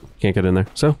that's... nope, can't get in there.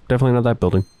 So, definitely not that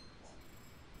building.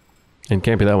 And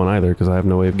can't be that one either, because I have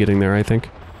no way of getting there, I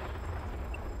think.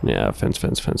 Yeah, fence,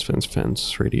 fence, fence, fence,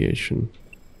 fence, radiation.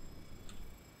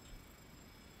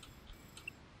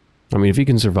 I mean, if you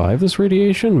can survive this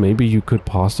radiation, maybe you could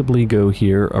possibly go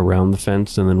here around the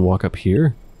fence and then walk up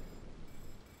here.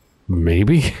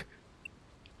 Maybe?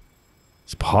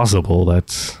 It's possible.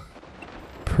 That's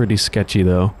pretty sketchy,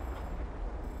 though.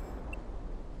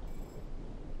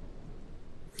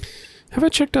 Have I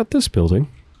checked out this building?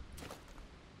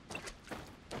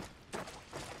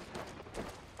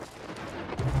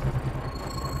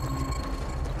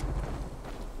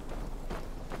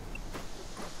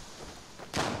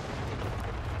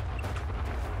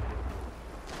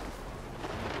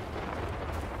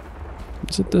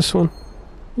 Is it this one?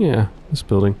 Yeah, this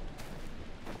building.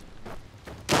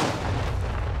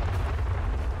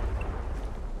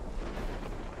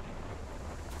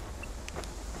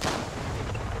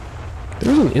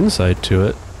 There's an inside to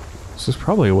it. This is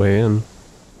probably a way in.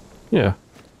 Yeah.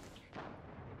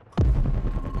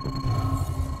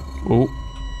 Oh.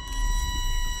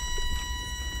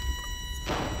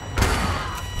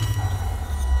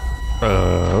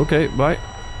 Okay, bye.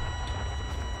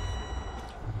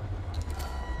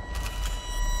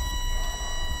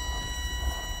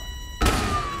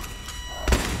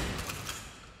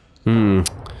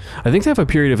 I think they have a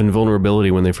period of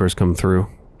invulnerability when they first come through.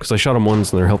 Because I shot them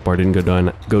once and their health bar didn't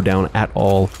go down at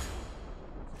all.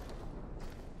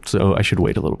 So I should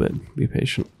wait a little bit. Be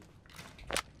patient.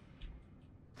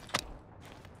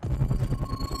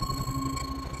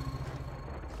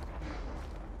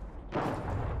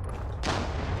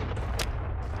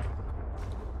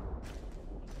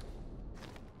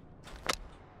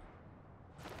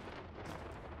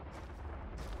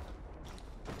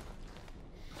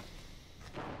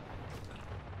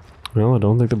 Well, I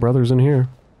don't think the brother's in here.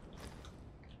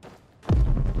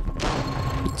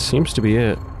 It seems to be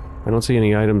it. I don't see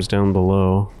any items down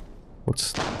below.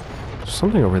 There's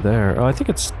something over there. Oh, I think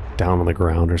it's down on the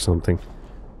ground or something.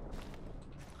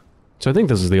 So I think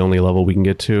this is the only level we can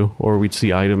get to, or we'd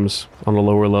see items on the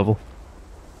lower level.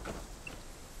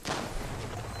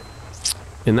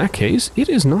 In that case, it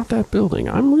is not that building.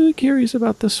 I'm really curious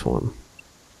about this one.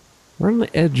 We're on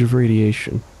the edge of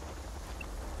radiation.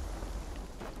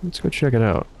 Let's go check it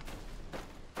out.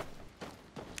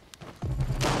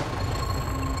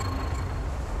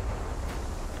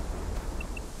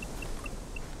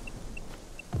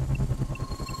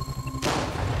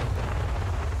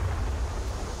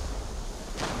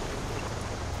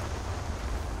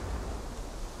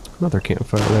 Another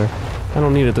campfire there. I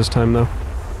don't need it this time, though.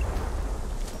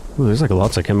 Ooh, there's like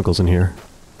lots of chemicals in here.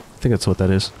 I think that's what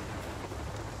that is.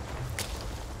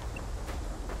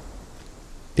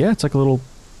 Yeah, it's like a little...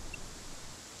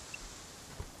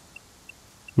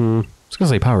 I was gonna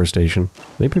say power station.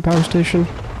 Maybe power station?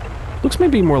 Looks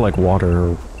maybe more like water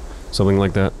or something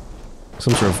like that.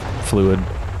 Some sort of fluid.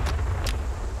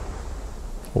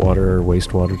 Water,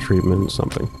 wastewater treatment,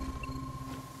 something.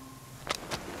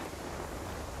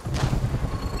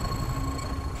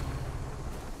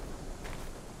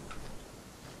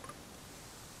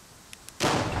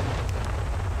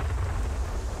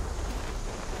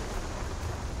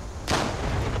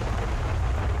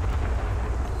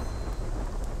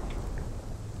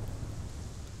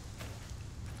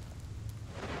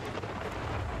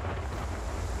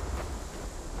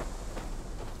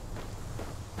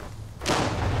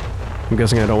 I'm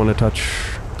guessing I don't want to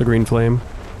touch the green flame.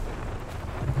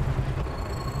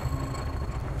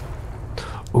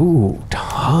 Ooh,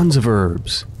 tons of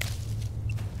herbs.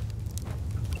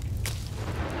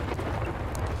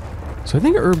 So I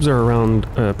think herbs are around,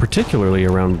 particularly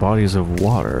around bodies of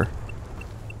water.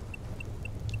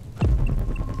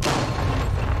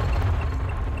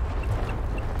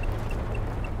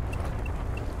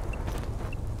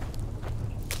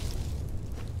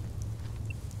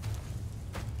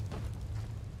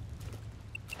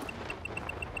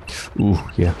 Ooh,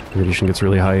 yeah, radiation gets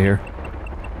really high here.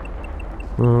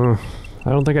 I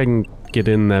don't think I can get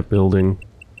in that building.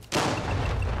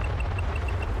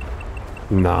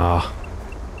 Nah.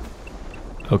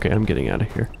 Okay, I'm getting out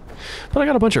of here. But I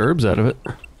got a bunch of herbs out of it.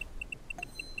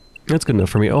 That's good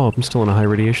enough for me. Oh, I'm still in a high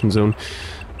radiation zone.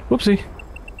 Whoopsie.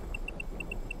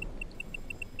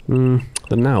 Then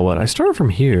now what? I started from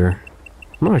here.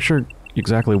 I'm not sure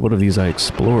exactly what of these I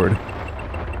explored.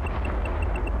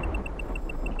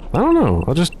 I don't know,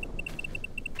 I'll just...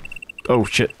 Oh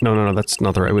shit, no, that's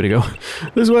not the right way to go.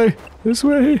 This way! This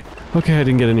way! Okay, I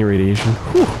didn't get any radiation.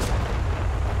 Whew.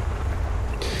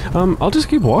 I'll just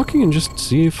keep walking and just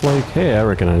see if, like, hey, I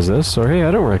recognize this, or hey,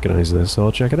 I don't recognize this, so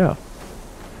I'll check it out.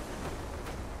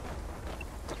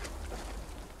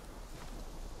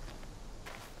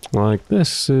 Like,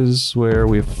 this is where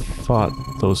we fought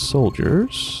those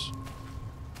soldiers.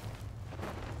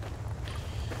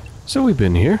 So we've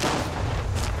been here.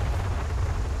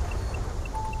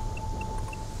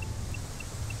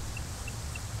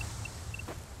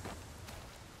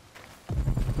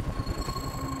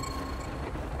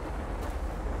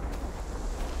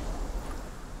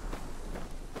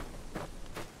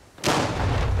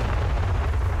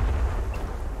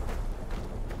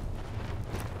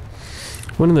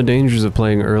 One of the dangers of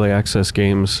playing early access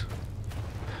games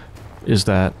is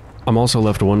that I'm also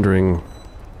left wondering,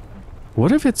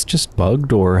 what if it's just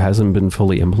bugged or hasn't been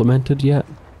fully implemented yet?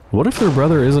 What if their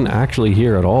brother isn't actually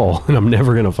here at all and I'm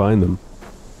never gonna find them?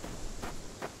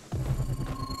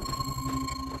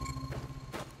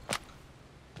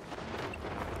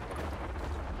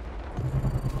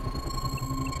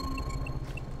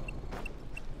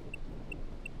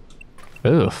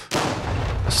 Ugh.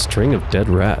 A string of dead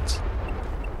rats.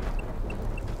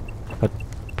 That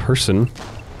person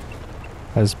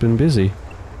has been busy.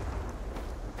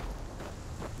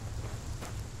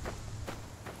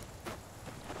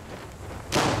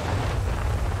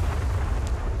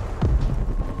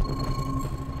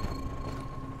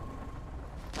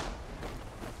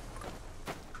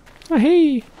 Oh,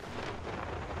 hey!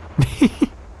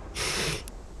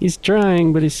 He's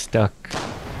trying, but he's stuck.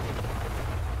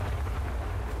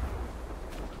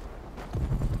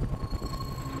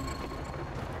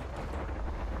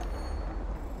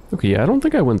 Okay, yeah, I don't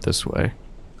think I went this way.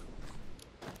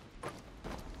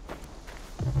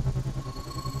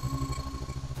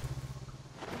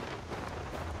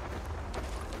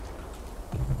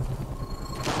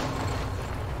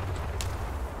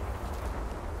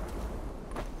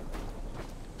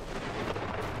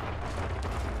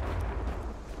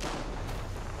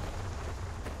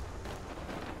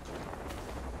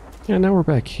 Yeah, now we're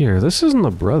back here. This isn't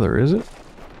the brother, is it?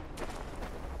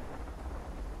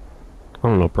 I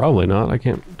don't know, probably not. I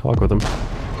can't talk with him.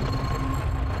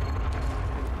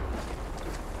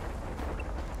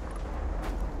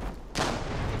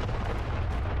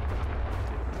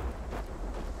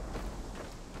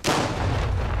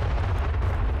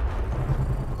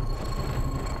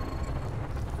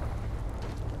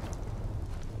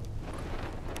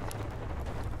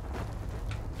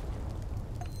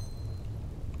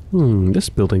 This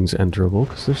building's enterable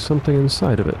because there's something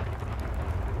inside of it.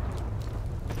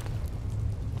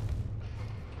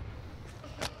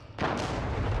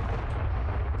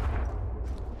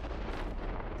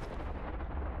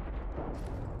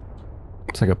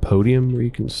 It's like a podium where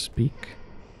you can speak.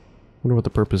 Wonder what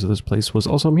the purpose of this place was.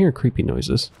 Also, I'm hearing creepy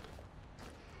noises.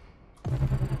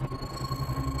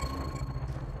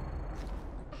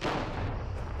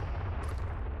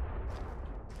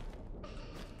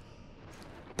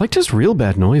 Like just real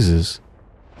bad noises.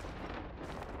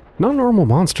 Not normal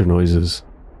monster noises.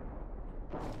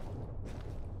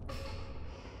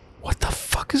 What the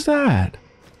fuck is that?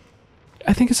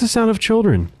 I think it's the sound of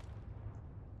children.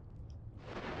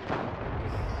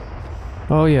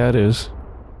 Oh yeah, it is.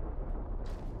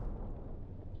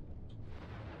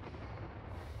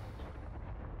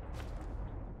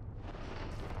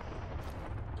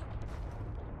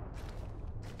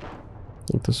 I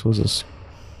think this was a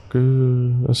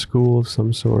school of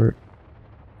some sort.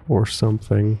 Or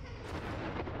something.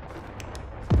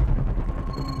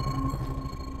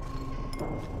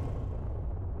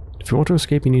 If you want to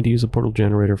escape, you need to use a portal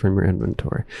generator from your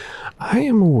inventory. I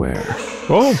am aware.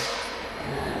 Oh!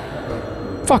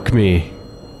 Fuck me!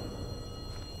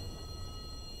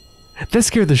 That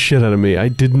scared the shit out of me. I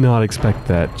did not expect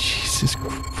that. Jesus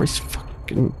Christ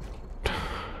fucking...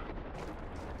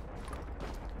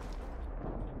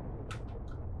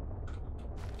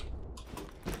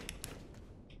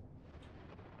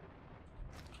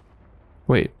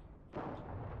 Wait.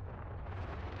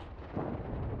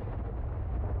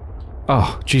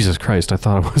 Oh, Jesus Christ, I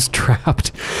thought I was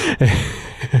trapped.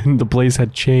 And the place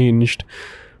had changed.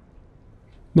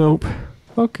 Nope.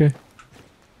 Okay.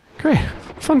 Great.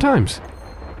 Fun times.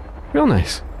 Real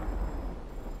nice.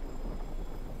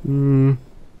 I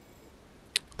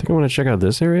think I want to check out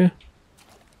this area.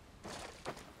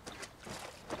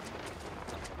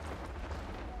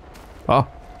 Oh.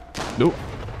 Nope.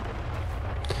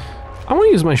 I want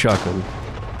to use my shotgun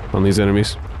on these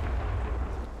enemies.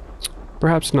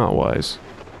 Perhaps not wise.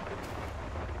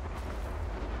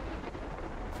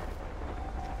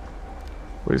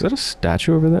 Wait, is that a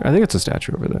statue over there? I think it's a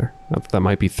statue over there. That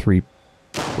might be 3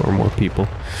 or more people.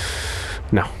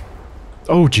 No.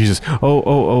 Oh, Jesus.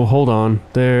 Oh, hold on.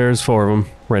 There's 4 of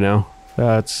them right now.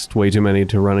 That's way too many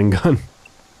to run and gun.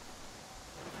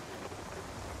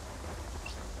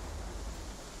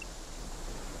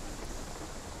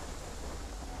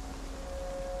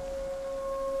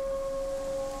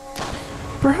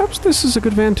 Perhaps this is a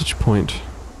good vantage point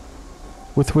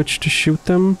with which to shoot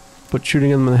them, but shooting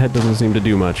them in the head doesn't seem to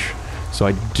do much. So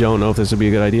I don't know if this would be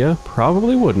a good idea.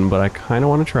 Probably wouldn't, but I kind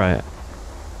of want to try it.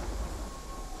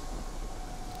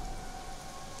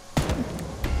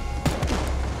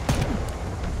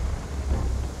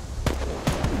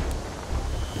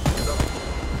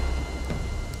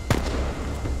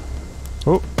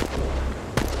 Oh.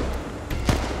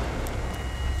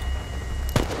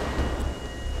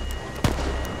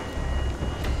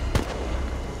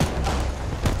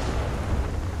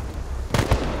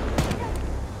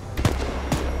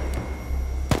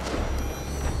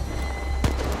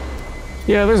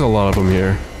 Yeah, there's a lot of them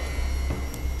here.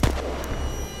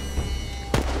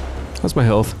 That's my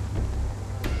health.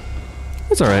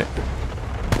 It's alright.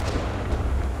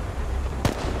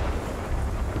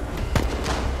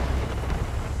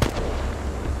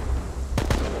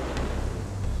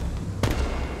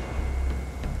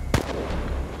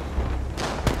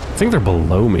 I think they're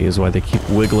below me is why they keep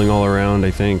wiggling all around,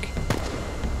 I think.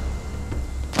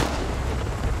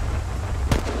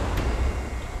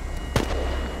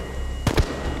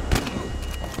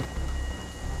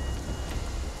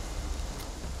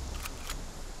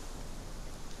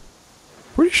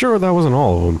 Pretty sure that wasn't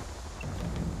all of them.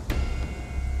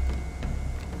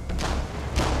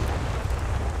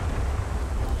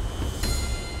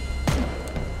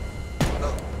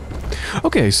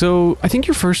 Okay, so I think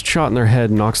your first shot in their head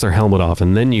knocks their helmet off,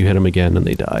 and then you hit them again and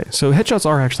they die. So headshots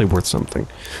are actually worth something.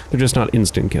 They're just not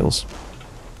instant kills.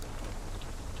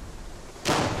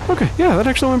 Okay, yeah, that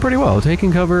actually went pretty well.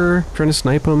 Taking cover, trying to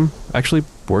snipe them, actually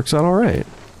works out alright.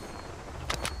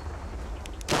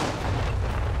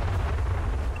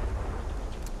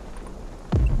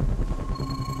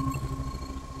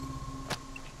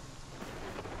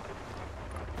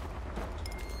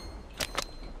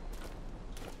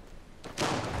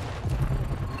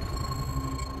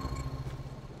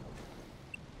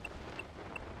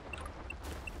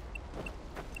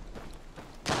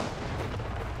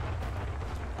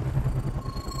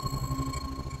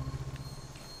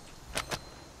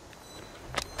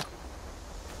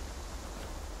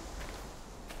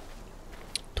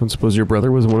 Don't suppose your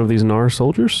brother was one of these Nar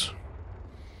soldiers?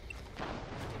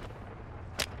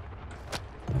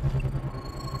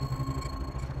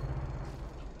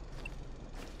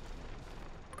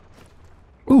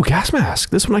 Ooh, gas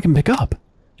mask! This one I can pick up!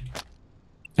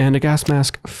 And a gas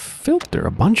mask filter,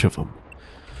 a bunch of them.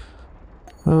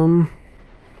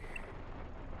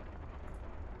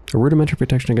 A rudimentary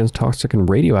protection against toxic and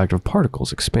radioactive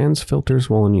particles. Expands filters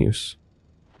while in use.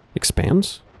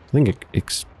 Expands? I think it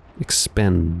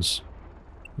expends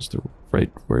is the right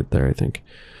word there, I think.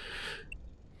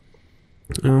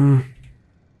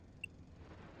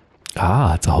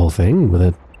 Ah, it's a whole thing with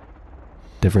a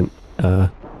different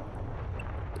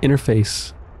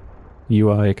interface,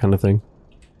 UI kind of thing.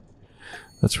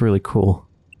 That's really cool.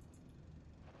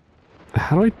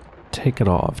 How do I take it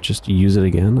off? Just use it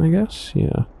again, I guess?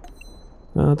 Yeah.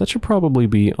 That should probably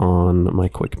be on my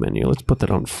quick menu. Let's put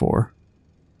that on 4.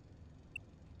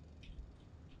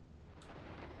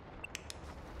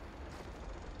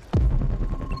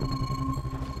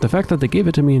 The fact that they gave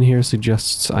it to me in here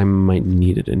suggests I might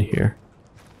need it in here.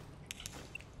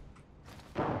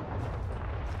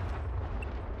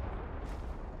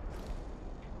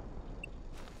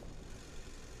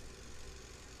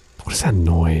 What is that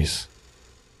noise?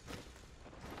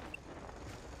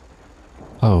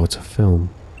 Oh, it's a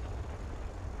film.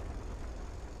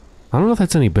 I don't know if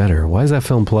that's any better. Why is that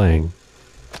film playing?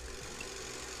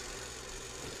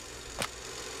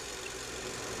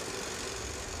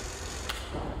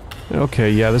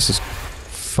 Okay, yeah, this is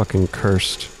fucking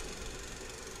cursed.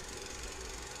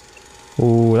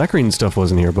 Oh, that green stuff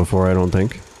wasn't here before, I don't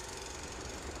think.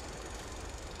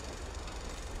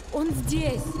 Он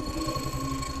здесь.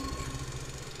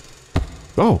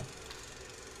 Oh!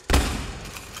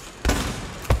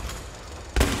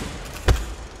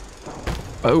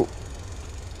 Oh.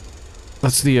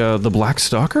 That's the Black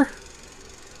Stalker?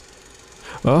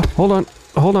 Hold on.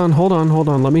 Hold on, hold on, hold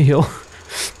on. Let me heal.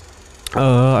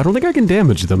 I don't think I can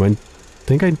damage them. I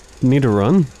think I need to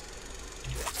run.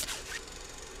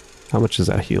 How much does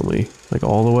that heal me? Like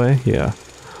all the way? Yeah.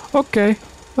 Okay,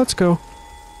 let's go.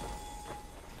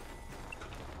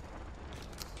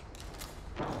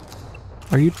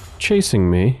 Are you chasing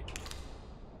me?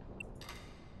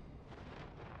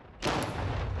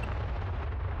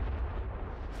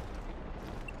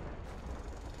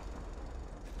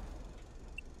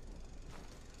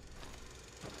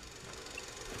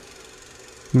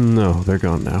 No, they're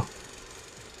gone now.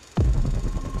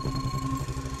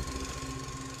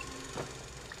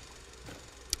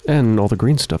 And all the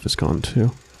green stuff is gone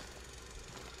too.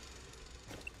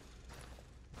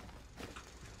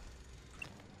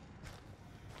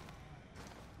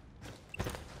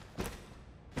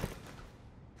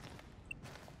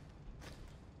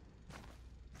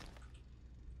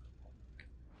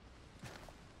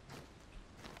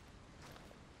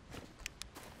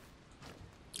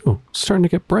 Oh, it's starting to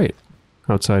get bright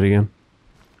outside again.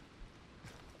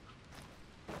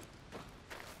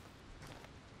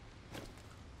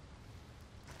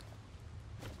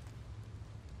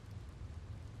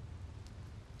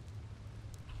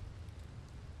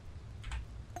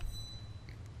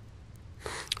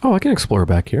 Oh, I can explore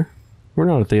back here. We're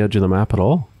not at the edge of the map at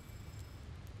all.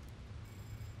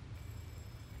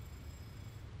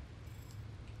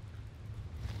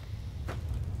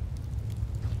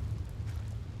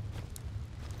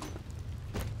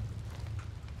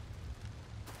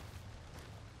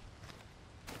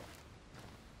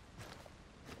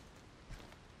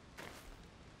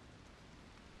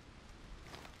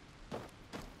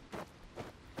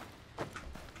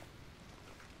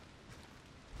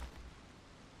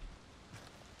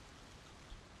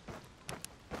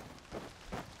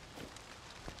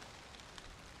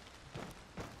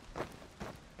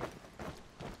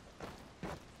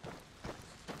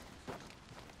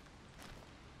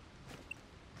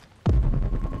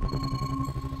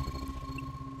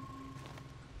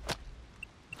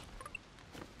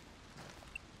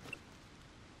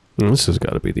 This has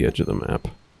got to be the edge of the map.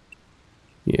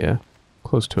 Yeah,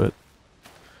 close to it.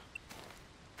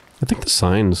 I think the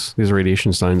signs, these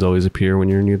radiation signs always appear when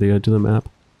you're near the edge of the map.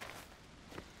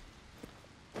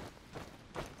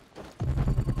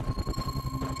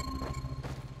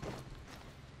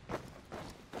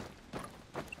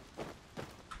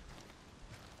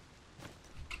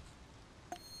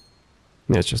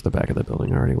 Yeah, it's just the back of the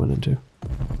building I already went into.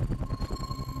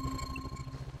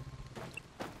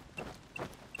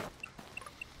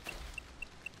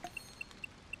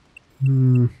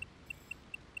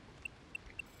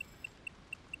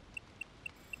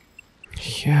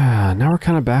 Yeah, now we're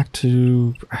kind of back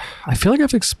to... I feel like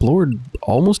I've explored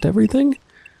almost everything.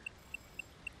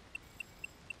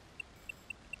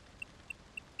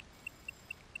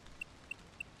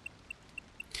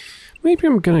 Maybe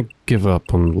I'm gonna give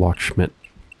up on Lockschmidt.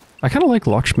 I kind of like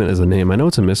Lockschmidt as a name. I know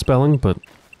it's a misspelling, but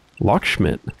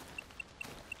Lockschmidt.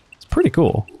 It's pretty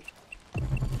cool.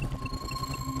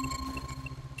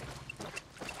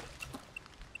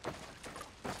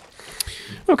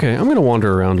 Okay, I'm gonna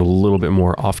wander around a little bit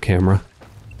more off camera.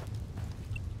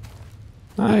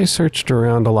 I searched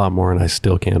around a lot more and I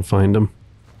still can't find him.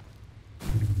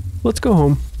 Let's go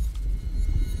home.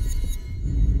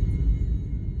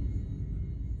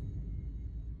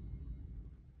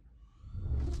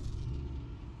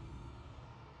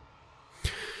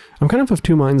 I'm kind of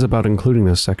two minds about including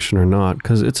this section or not,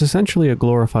 because it's essentially a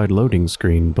glorified loading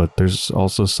screen, but there's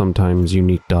also sometimes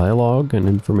unique dialogue and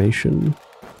information.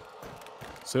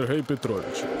 Сергей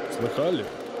Петрович, слыхали?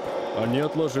 Они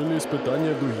отложили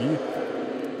испытание дуги.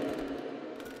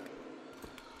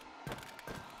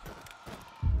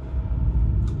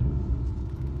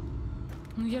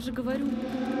 Ну я же говорю,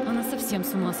 она совсем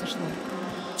с ума сошла.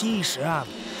 Тише, Ав,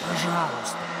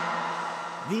 пожалуйста.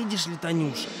 Видишь ли,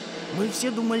 Танюша, мы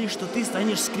все думали, что ты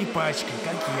станешь скрипачкой,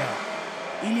 как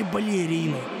я. Или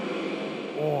балериной.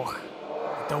 Ох,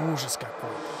 это ужас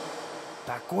какой-то.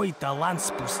 Такой талант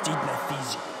спустить на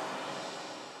физику.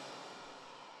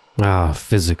 Ah,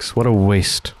 physics. What a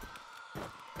waste.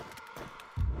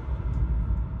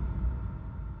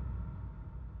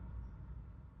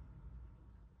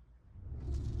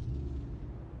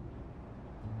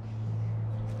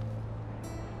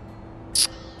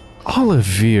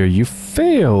 Olivier, you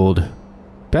failed.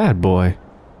 Bad boy.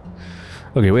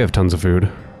 Okay, we have tons of food.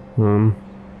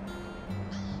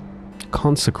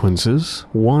 Consequences.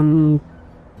 1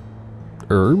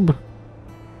 herb?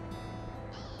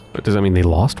 But does that mean they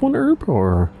lost 1 herb,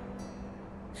 or...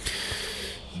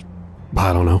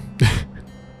 I don't know.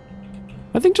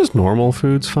 I think just normal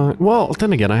food's fine. Well,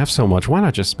 then again, I have so much. Why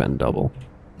not just spend double?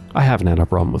 I haven't had a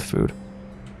problem with food.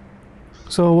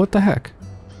 So, what the heck?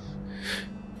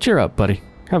 Cheer up, buddy.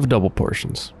 Have double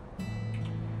portions.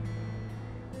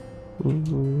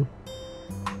 Done.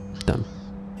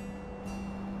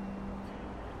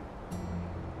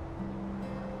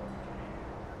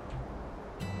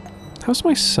 How's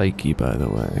my psyche, by the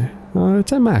way?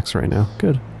 It's at max right now.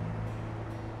 Good.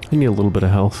 I need a little bit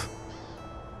of health.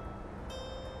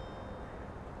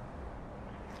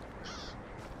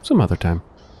 Some other time.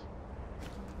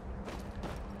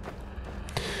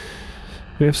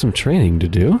 We have some training to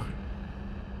do.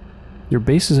 Your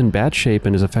base is in bad shape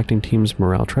and is affecting team's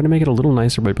morale. Try to make it a little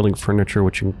nicer by building furniture,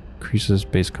 which increases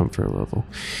base comfort level.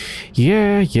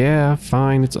 Yeah,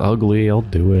 fine. It's ugly. I'll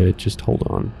do it. Just hold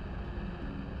on.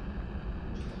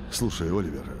 Слушай,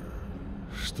 Оливер,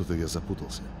 что-то я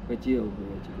запутался. Хотел бы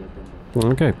я тебя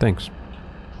помочь. Okay, thanks.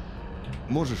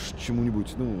 Можешь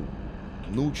чему-нибудь,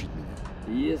 научить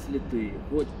меня? Если ты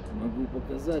хочешь, могу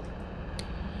показать.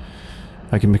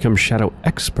 I can become Shadow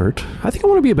Expert. I think I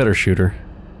want to be a better shooter.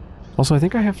 Also, I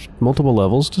think I have multiple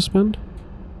levels to spend.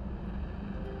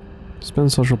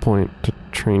 Spend social point to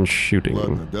train shooting.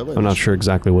 I'm not sure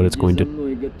exactly what it's going to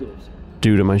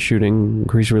do to my shooting.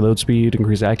 Increase reload speed,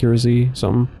 increase accuracy,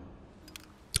 something.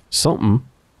 Something.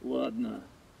 Ладно,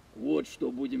 вот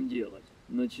что будем делать.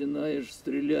 Начинаешь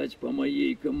стрелять по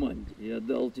моей команде. Я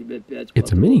дал тебе 5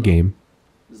 It's a патронов. minigame.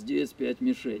 Здесь 5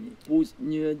 мишеней. Пусть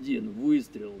ни один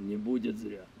выстрел не будет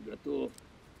зря. Готов?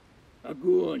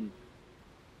 Огонь!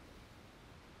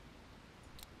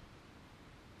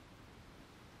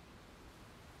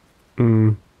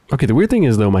 Okay, the weird thing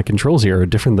is, though, my controls here are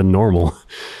different than normal.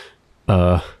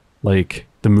 Like,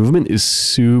 the movement is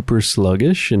super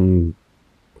sluggish and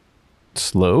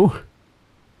slow.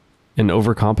 And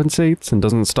overcompensates and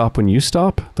doesn't stop when you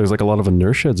stop. There's like a lot of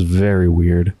inertia. It's very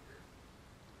weird.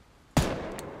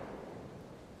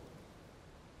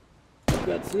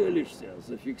 Пока целишься,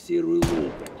 зафиксируй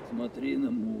локоть. Смотри на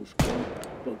мушку,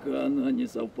 пока она не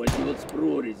совпадет с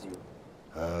прорезью.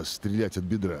 А стрелять от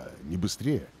бедра не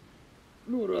быстрее?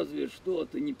 Ну, разве что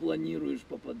ты не планируешь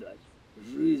попадать.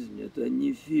 Жизнь — это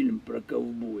не фильм про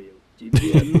ковбоев.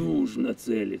 Тебе нужно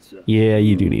целиться. Yeah,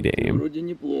 you do need aim. Вроде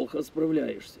неплохо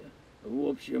справляешься. В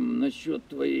общем, насчет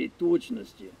твоей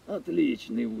точности —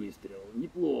 отличный выстрел.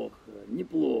 Неплохо,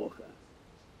 неплохо.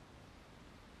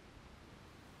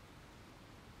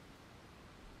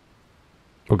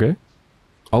 Okay.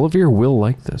 Olivier will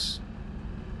like this.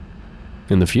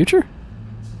 In the future?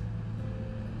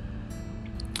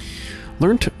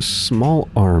 Learned small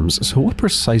arms. So what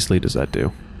precisely does that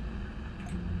do?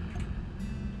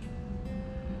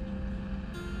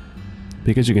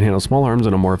 Because you can handle small arms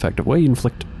in a more effective way, you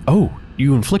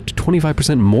inflict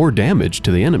 25% more damage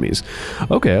to the enemies.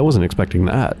 Okay, I wasn't expecting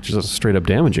that. Just a straight up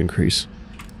damage increase.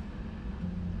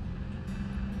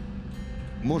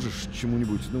 Можешь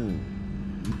чему-нибудь,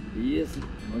 Если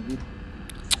могу.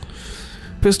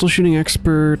 Pistol shooting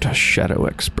expert, shadow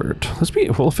expert.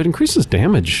 Well, if it increases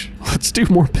damage, let's do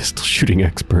more pistol shooting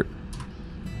expert.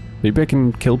 Maybe I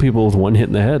can kill people with one hit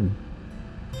in the head.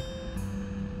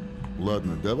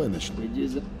 Ладно, давай начнем. Иди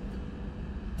за...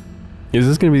 Is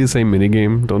this going to be the same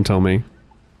minigame? Don't tell me.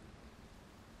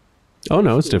 Oh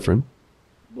no, it's different.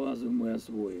 Базу мы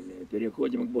освоили.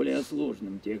 Переходим к более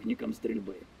сложным техникам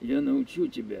стрельбы. Я научу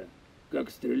тебя,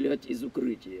 как стрелять из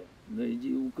укрытия.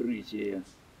 Найди укрытие,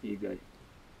 Игорь.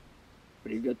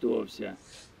 Приготовься.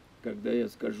 Когда я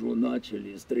скажу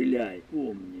 «начали», стреляй,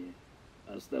 помни.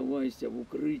 Оставайся в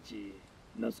укрытии,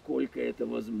 насколько это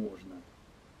возможно.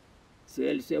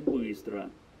 Целься быстро.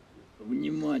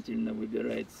 Внимательно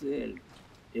выбирай цель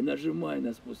и нажимай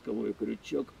на спусковой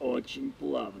крючок очень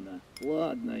плавно.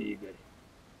 Ладно, Игорь.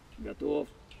 Готов?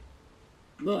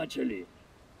 Начали!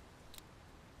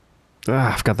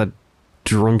 Ah, I've got that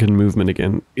drunken movement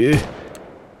again. Ugh.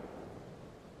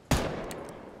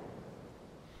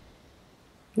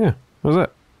 Yeah, what was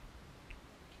that?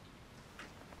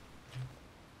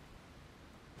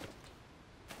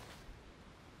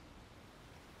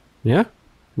 Yeah?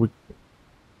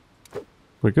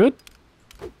 We're good?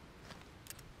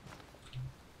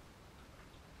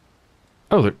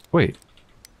 Oh, wait.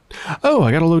 Oh,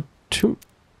 I gotta load two.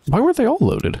 Why weren't they all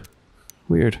loaded?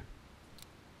 Weird.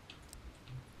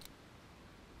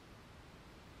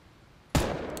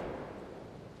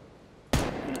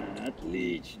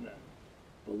 Отлично.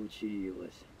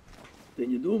 Получилось. Ты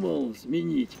не думал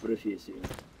сменить профессию?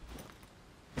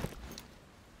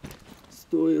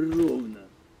 Стой ровно.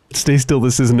 Stay still,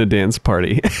 this isn't a dance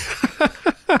party.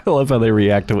 I love how they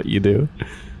react to what you do.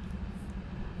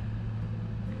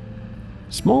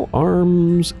 Small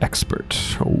arms expert.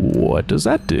 What does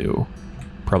that do?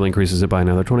 Probably increases it by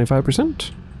another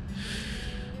 25%.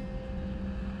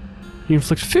 You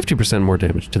inflict 50% more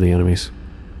damage to the enemies.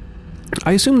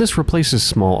 I assume this replaces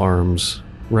small arms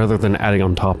rather than adding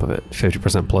on top of it.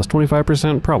 50% plus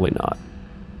 25%? Probably not.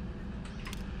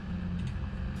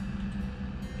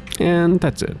 And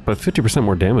that's it. But 50%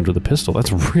 more damage with a pistol,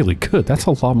 that's really good. That's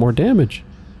a lot more damage.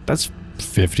 That's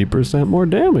 50% more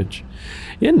damage,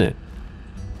 isn't it?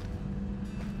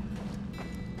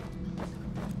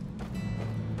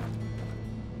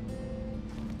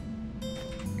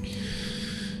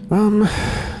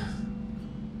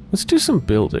 Let's do some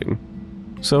building.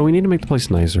 So we need to make the place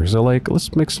nicer. So like,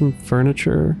 let's make some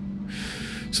furniture.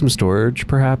 Some storage,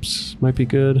 perhaps, might be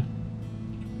good.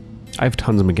 I have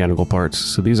tons of mechanical parts,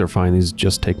 so these are fine. These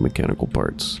just take mechanical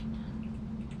parts.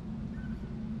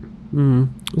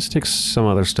 This takes some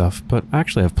other stuff, but I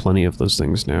actually have plenty of those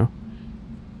things now.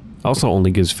 Also only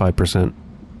gives 5%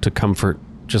 to comfort,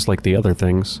 just like the other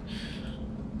things.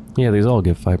 Yeah, these all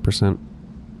give 5%.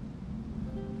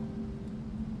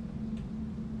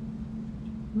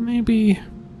 Maybe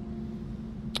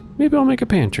I'll make a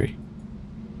pantry.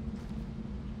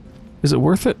 Is it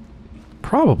worth it?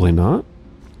 Probably not.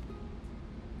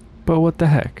 But what the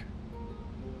heck?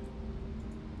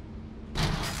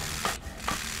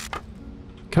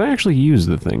 Can I actually use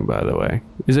the thing, by the way?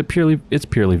 Is it purely... It's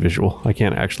purely visual. I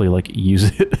can't actually, like,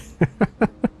 use it.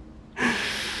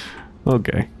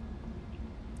 Okay.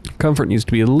 Comfort needs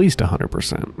to be at least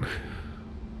 100%.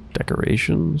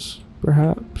 Decorations,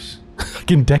 perhaps? I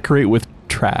can decorate with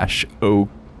trash.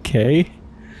 Okay.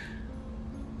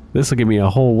 This will give me a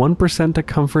whole 1% of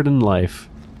comfort in life.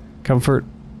 Comfort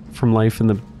from life in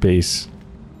the base.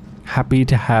 Happy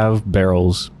to have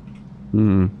barrels.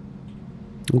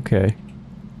 Okay.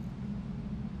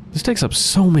 This takes up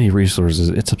so many resources,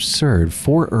 it's absurd.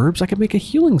 4 herbs? I could make a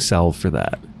healing salve for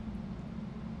that.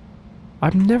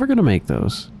 I'm never gonna make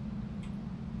those.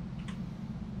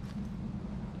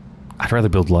 I'd rather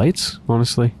build lights,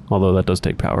 honestly. Although that does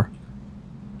take power.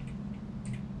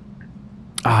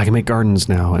 Ah, I can make gardens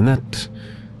now, and that...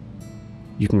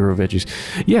 You can grow veggies.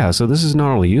 Yeah, so this is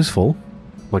not only useful,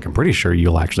 like I'm pretty sure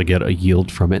you'll actually get a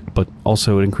yield from it, but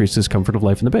also it increases comfort of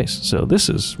life in the base. So this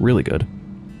is really good.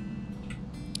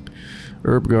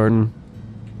 Herb garden.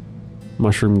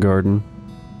 Mushroom garden.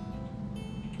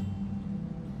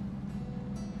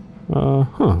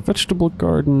 Vegetable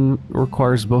garden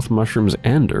requires both mushrooms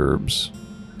and herbs.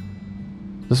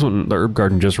 This one, the herb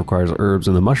garden just requires herbs,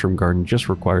 and the mushroom garden just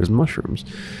requires mushrooms.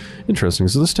 Interesting,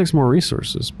 so this takes more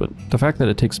resources, but the fact that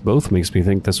it takes both makes me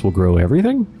think this will grow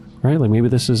everything, right? Like maybe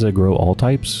this is a grow all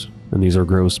types, and these are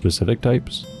grow specific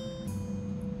types.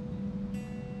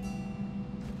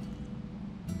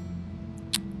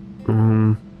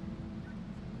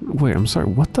 Wait, I'm sorry,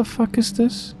 what the fuck is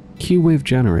this? Q-wave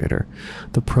generator.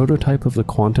 The prototype of the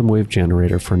quantum wave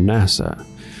generator for NASA.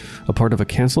 A part of a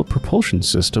cancelled propulsion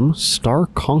system, Star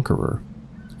Conqueror.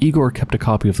 Igor kept a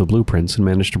copy of the blueprints and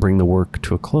managed to bring the work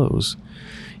to a close.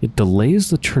 It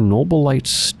delays the Chernobylite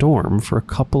storm for a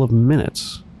couple of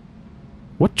minutes.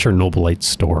 What Chernobylite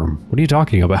storm? What are you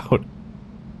talking about?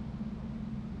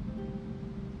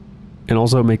 And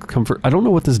also make comfort... I don't know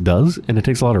what this does, and it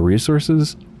takes a lot of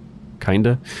resources.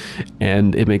 Kinda.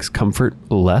 And it makes comfort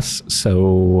less,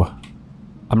 so...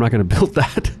 I'm not gonna build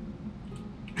that.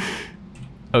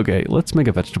 Okay, let's make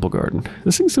a vegetable garden.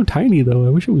 This thing's so tiny, though. I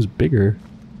wish it was bigger.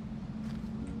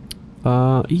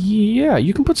 Yeah,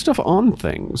 you can put stuff on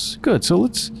things. Good, so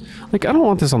let's... Like, I don't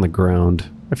want this on the ground.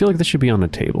 I feel like this should be on a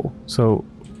table. So,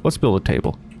 let's build a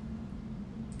table.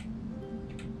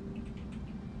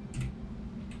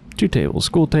 2 tables.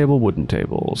 School table, wooden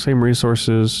table. Same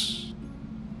resources.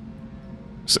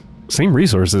 Same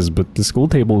resources, but the school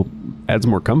table adds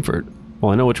more comfort.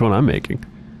 Well, I know which one I'm making.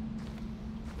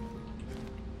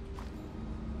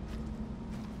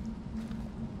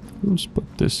 Let's put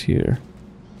this here.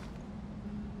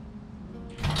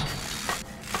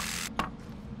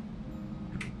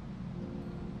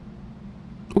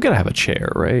 We gotta have a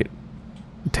chair, right?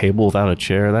 A table without a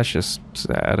chair, that's just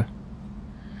sad.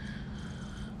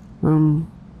 2%,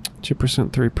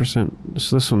 3%.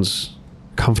 So this one's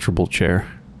comfortable chair.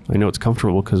 I know it's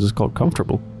comfortable because it's called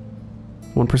comfortable.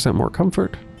 1% more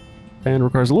comfort. And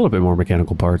requires a little bit more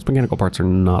mechanical parts. Mechanical parts are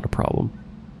not a problem.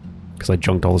 Because I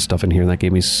junked all the stuff in here and that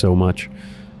gave me so much.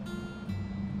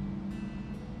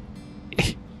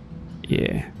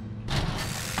 Yeah.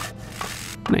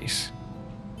 Nice.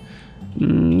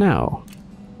 Now.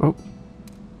 Oh.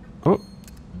 Oh.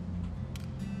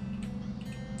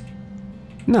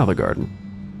 Now the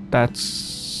garden.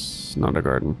 That's not a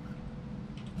garden.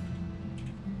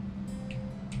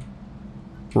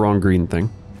 Wrong green thing.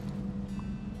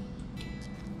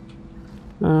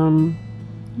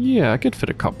 Yeah, I could fit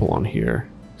a couple on here.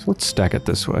 So let's stack it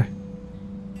this way.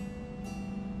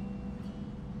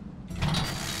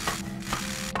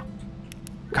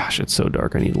 Gosh, it's so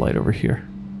dark. I need light over here.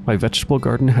 My vegetable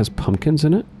garden has pumpkins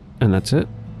in it, and that's it.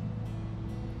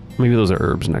 Maybe those are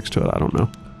herbs next to it. I don't know.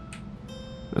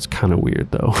 That's kind of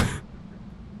weird, though.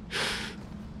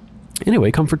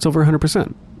 Anyway, comfort's over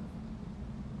 100%.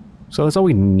 So that's all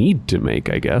we need to make,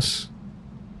 I guess,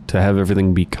 to have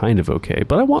everything be kind of okay.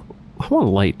 But I want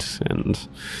light and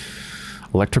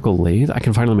electrical lathe. I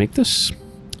can finally make this.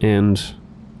 And,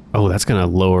 oh, that's going to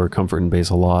lower comfort and base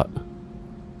a lot.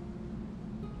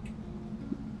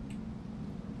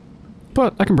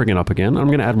 But I can bring it up again. I'm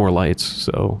going to add more lights,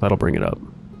 so that'll bring it up.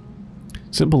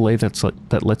 Simple lathe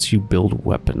that lets you build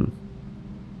weapon.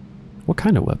 What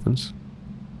kind of weapons?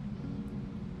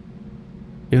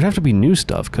 It would have to be new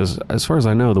stuff, because as far as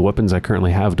I know, the weapons I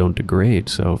currently have don't degrade,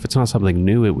 so if it's not something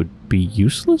new, it would be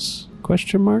useless?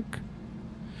 Question mark?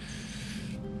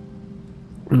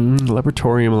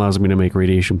 Laboratorium allows me to make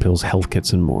radiation pills, health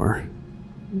kits, and more.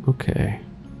 Okay.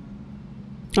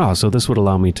 Ah, so this would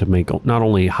allow me to make not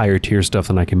only higher tier stuff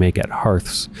than I can make at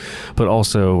hearths, but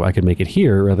also I could make it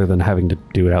here rather than having to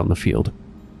do it out in the field.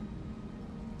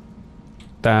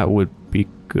 That would be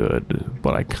good,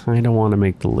 but I kind of want to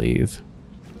make the lathe.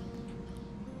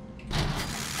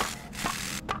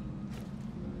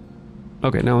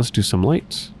 Okay, now let's do some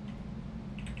lights.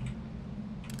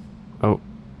 Oh.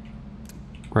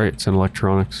 Right, it's in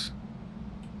electronics.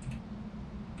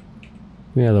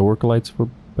 Yeah, the work lights were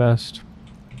best.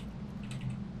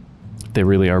 They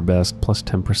really are best. Plus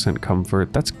 10%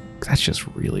 comfort. That's just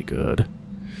really good.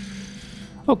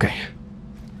 Okay.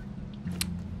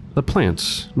 The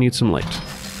plants need some light.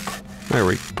 There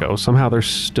we go. Somehow they're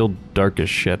still dark as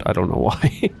shit. I don't know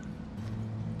why.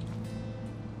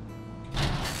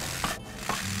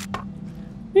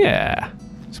 Yeah.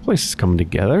 This place is coming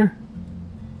together.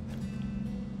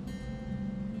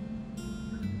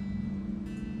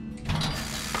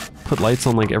 Put lights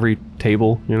on like every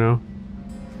table, you know?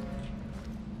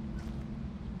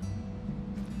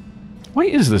 Why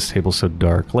is this table so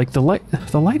dark? Like the light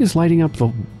is lighting up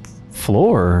the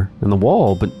floor and the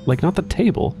wall, but like not the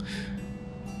table.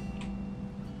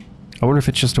 I wonder if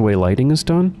it's just the way lighting is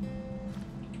done?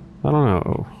 I don't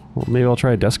know. Well, maybe I'll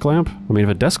try a desk lamp? I mean,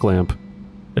 if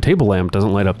a table lamp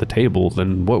doesn't light up the table,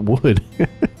 then what would?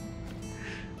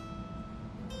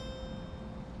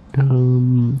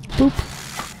 Boop.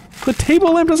 The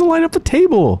table lamp doesn't light up the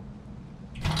table!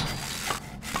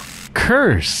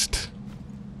 Cursed!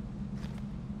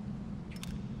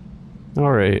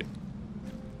 Alright.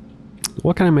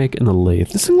 What can I make in the lathe?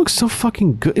 This thing looks so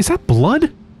fucking good. Is that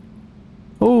blood?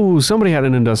 Oh, somebody had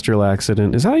an industrial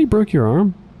accident. Is that how you broke your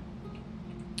arm?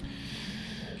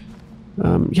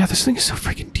 Yeah, this thing is so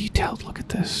freaking detailed. Look at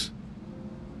this.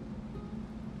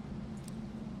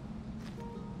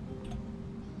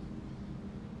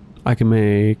 I can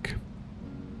make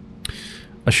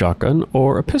a shotgun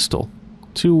or a pistol.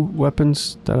 2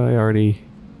 weapons that I already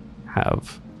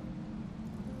have.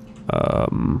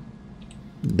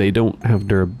 They don't have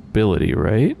durability,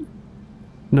 right?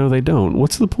 No, they don't.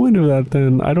 What's the point of that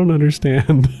then? I don't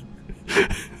understand.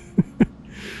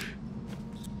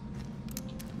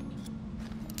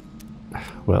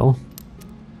 Well,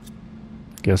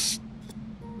 guess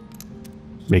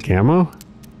make ammo?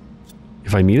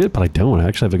 if I need it, but I don't. I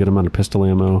actually have a good amount of pistol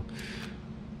ammo.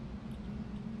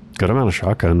 Good amount of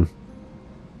shotgun.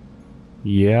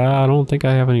 Yeah, I don't think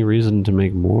I have any reason to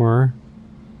make more.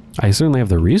 I certainly have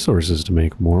the resources to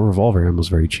make more. Revolver ammo is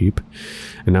very cheap.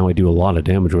 And now I do a lot of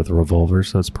damage with a revolver,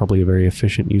 so that's probably a very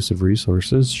efficient use of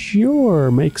resources. Sure,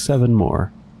 make 7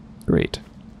 more. Great.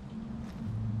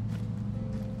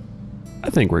 I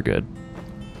think we're good.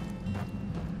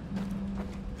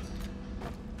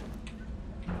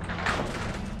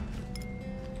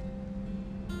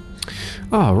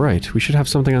 Ah, right. We should have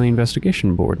something on the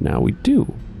investigation board now. We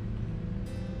do.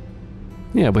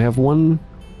 Yeah, we have one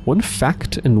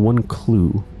fact and 1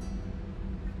 clue.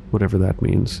 Whatever that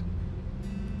means.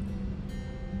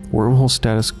 Wormhole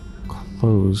status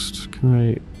closed. Can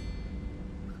I...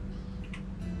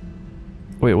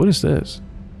 Wait, what is this?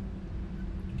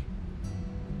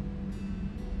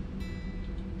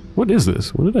 What is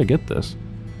this? When did I get this?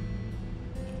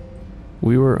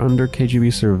 We were under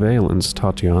KGB surveillance,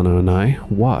 Tatiana and I.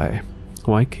 Why?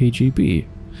 Why KGB?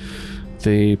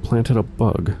 They planted a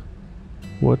bug.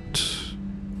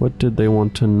 What did they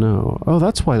want to know? Oh,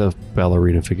 that's why the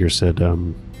ballerina figure said,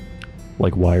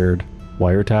 like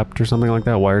wiretapped or something like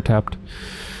that? Wiretapped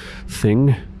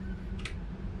thing?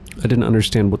 I didn't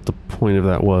understand what the point of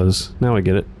that was. Now I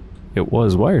get it. It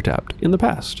was wiretapped in the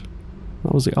past.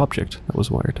 That was the object that was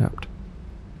wiretapped.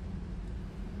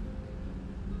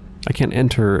 I can't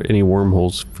enter any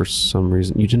wormholes for some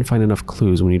reason. You didn't find enough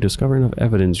clues. When you discover enough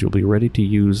evidence, you'll be ready to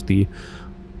use the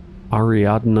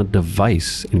Ariadna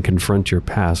device and confront your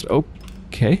past.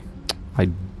 Okay.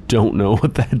 I don't know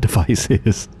what that device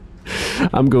is.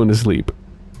 I'm going to sleep.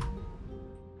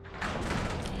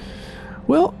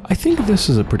 Well, I think this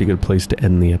is a pretty good place to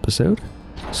end the episode.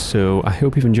 So I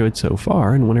hope you've enjoyed so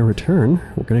far, and when I return,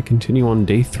 we're going to continue on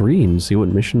day 3 and see what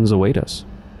missions await us.